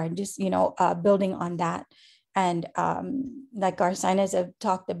who they are, just, building on that. And like our signers have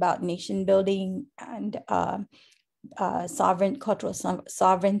talked about nation building and cultural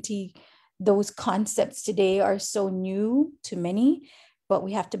sovereignty, those concepts today are so new to many, but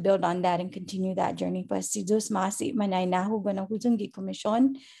we have to build on that and continue that journey. But si Diyos masi manay nahu gana hujung gi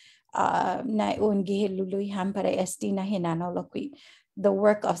komisyon na ungi lului ham para esti na hinano lokwi. The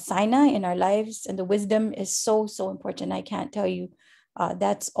work of Saina in our lives and the wisdom is so, so important. I can't tell you.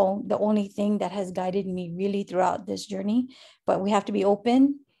 That's the only thing that has guided me really throughout this journey. But we have to be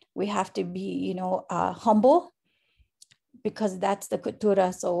open. we have to be, humble, because that's the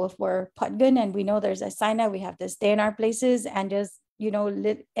kultura. So if we're Patgun and we know there's a Saina, we have to stay in our places and just,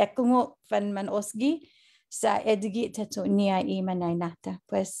 ekungo fan man osgi sa edgi tetu nia I manainata.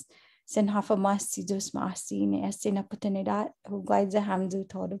 Pues sen hafa mas si dus maasi ni estina oportunidad huguaiza hamdu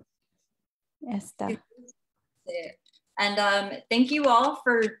todo. Esta. And thank you all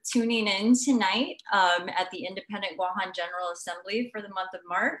for tuning in tonight at the Independent Guahan General Assembly for the month of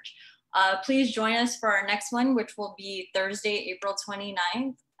March. Please join us for our next one, which will be Thursday, April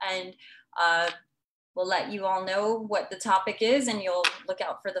 29th. And we'll let you all know what the topic is, and you'll look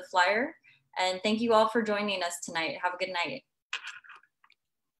out for the flyer. And thank you all for joining us tonight. Have a good night.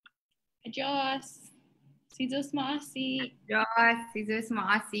 Adios. Sizos maasi. Adios. Sizos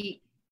maasi.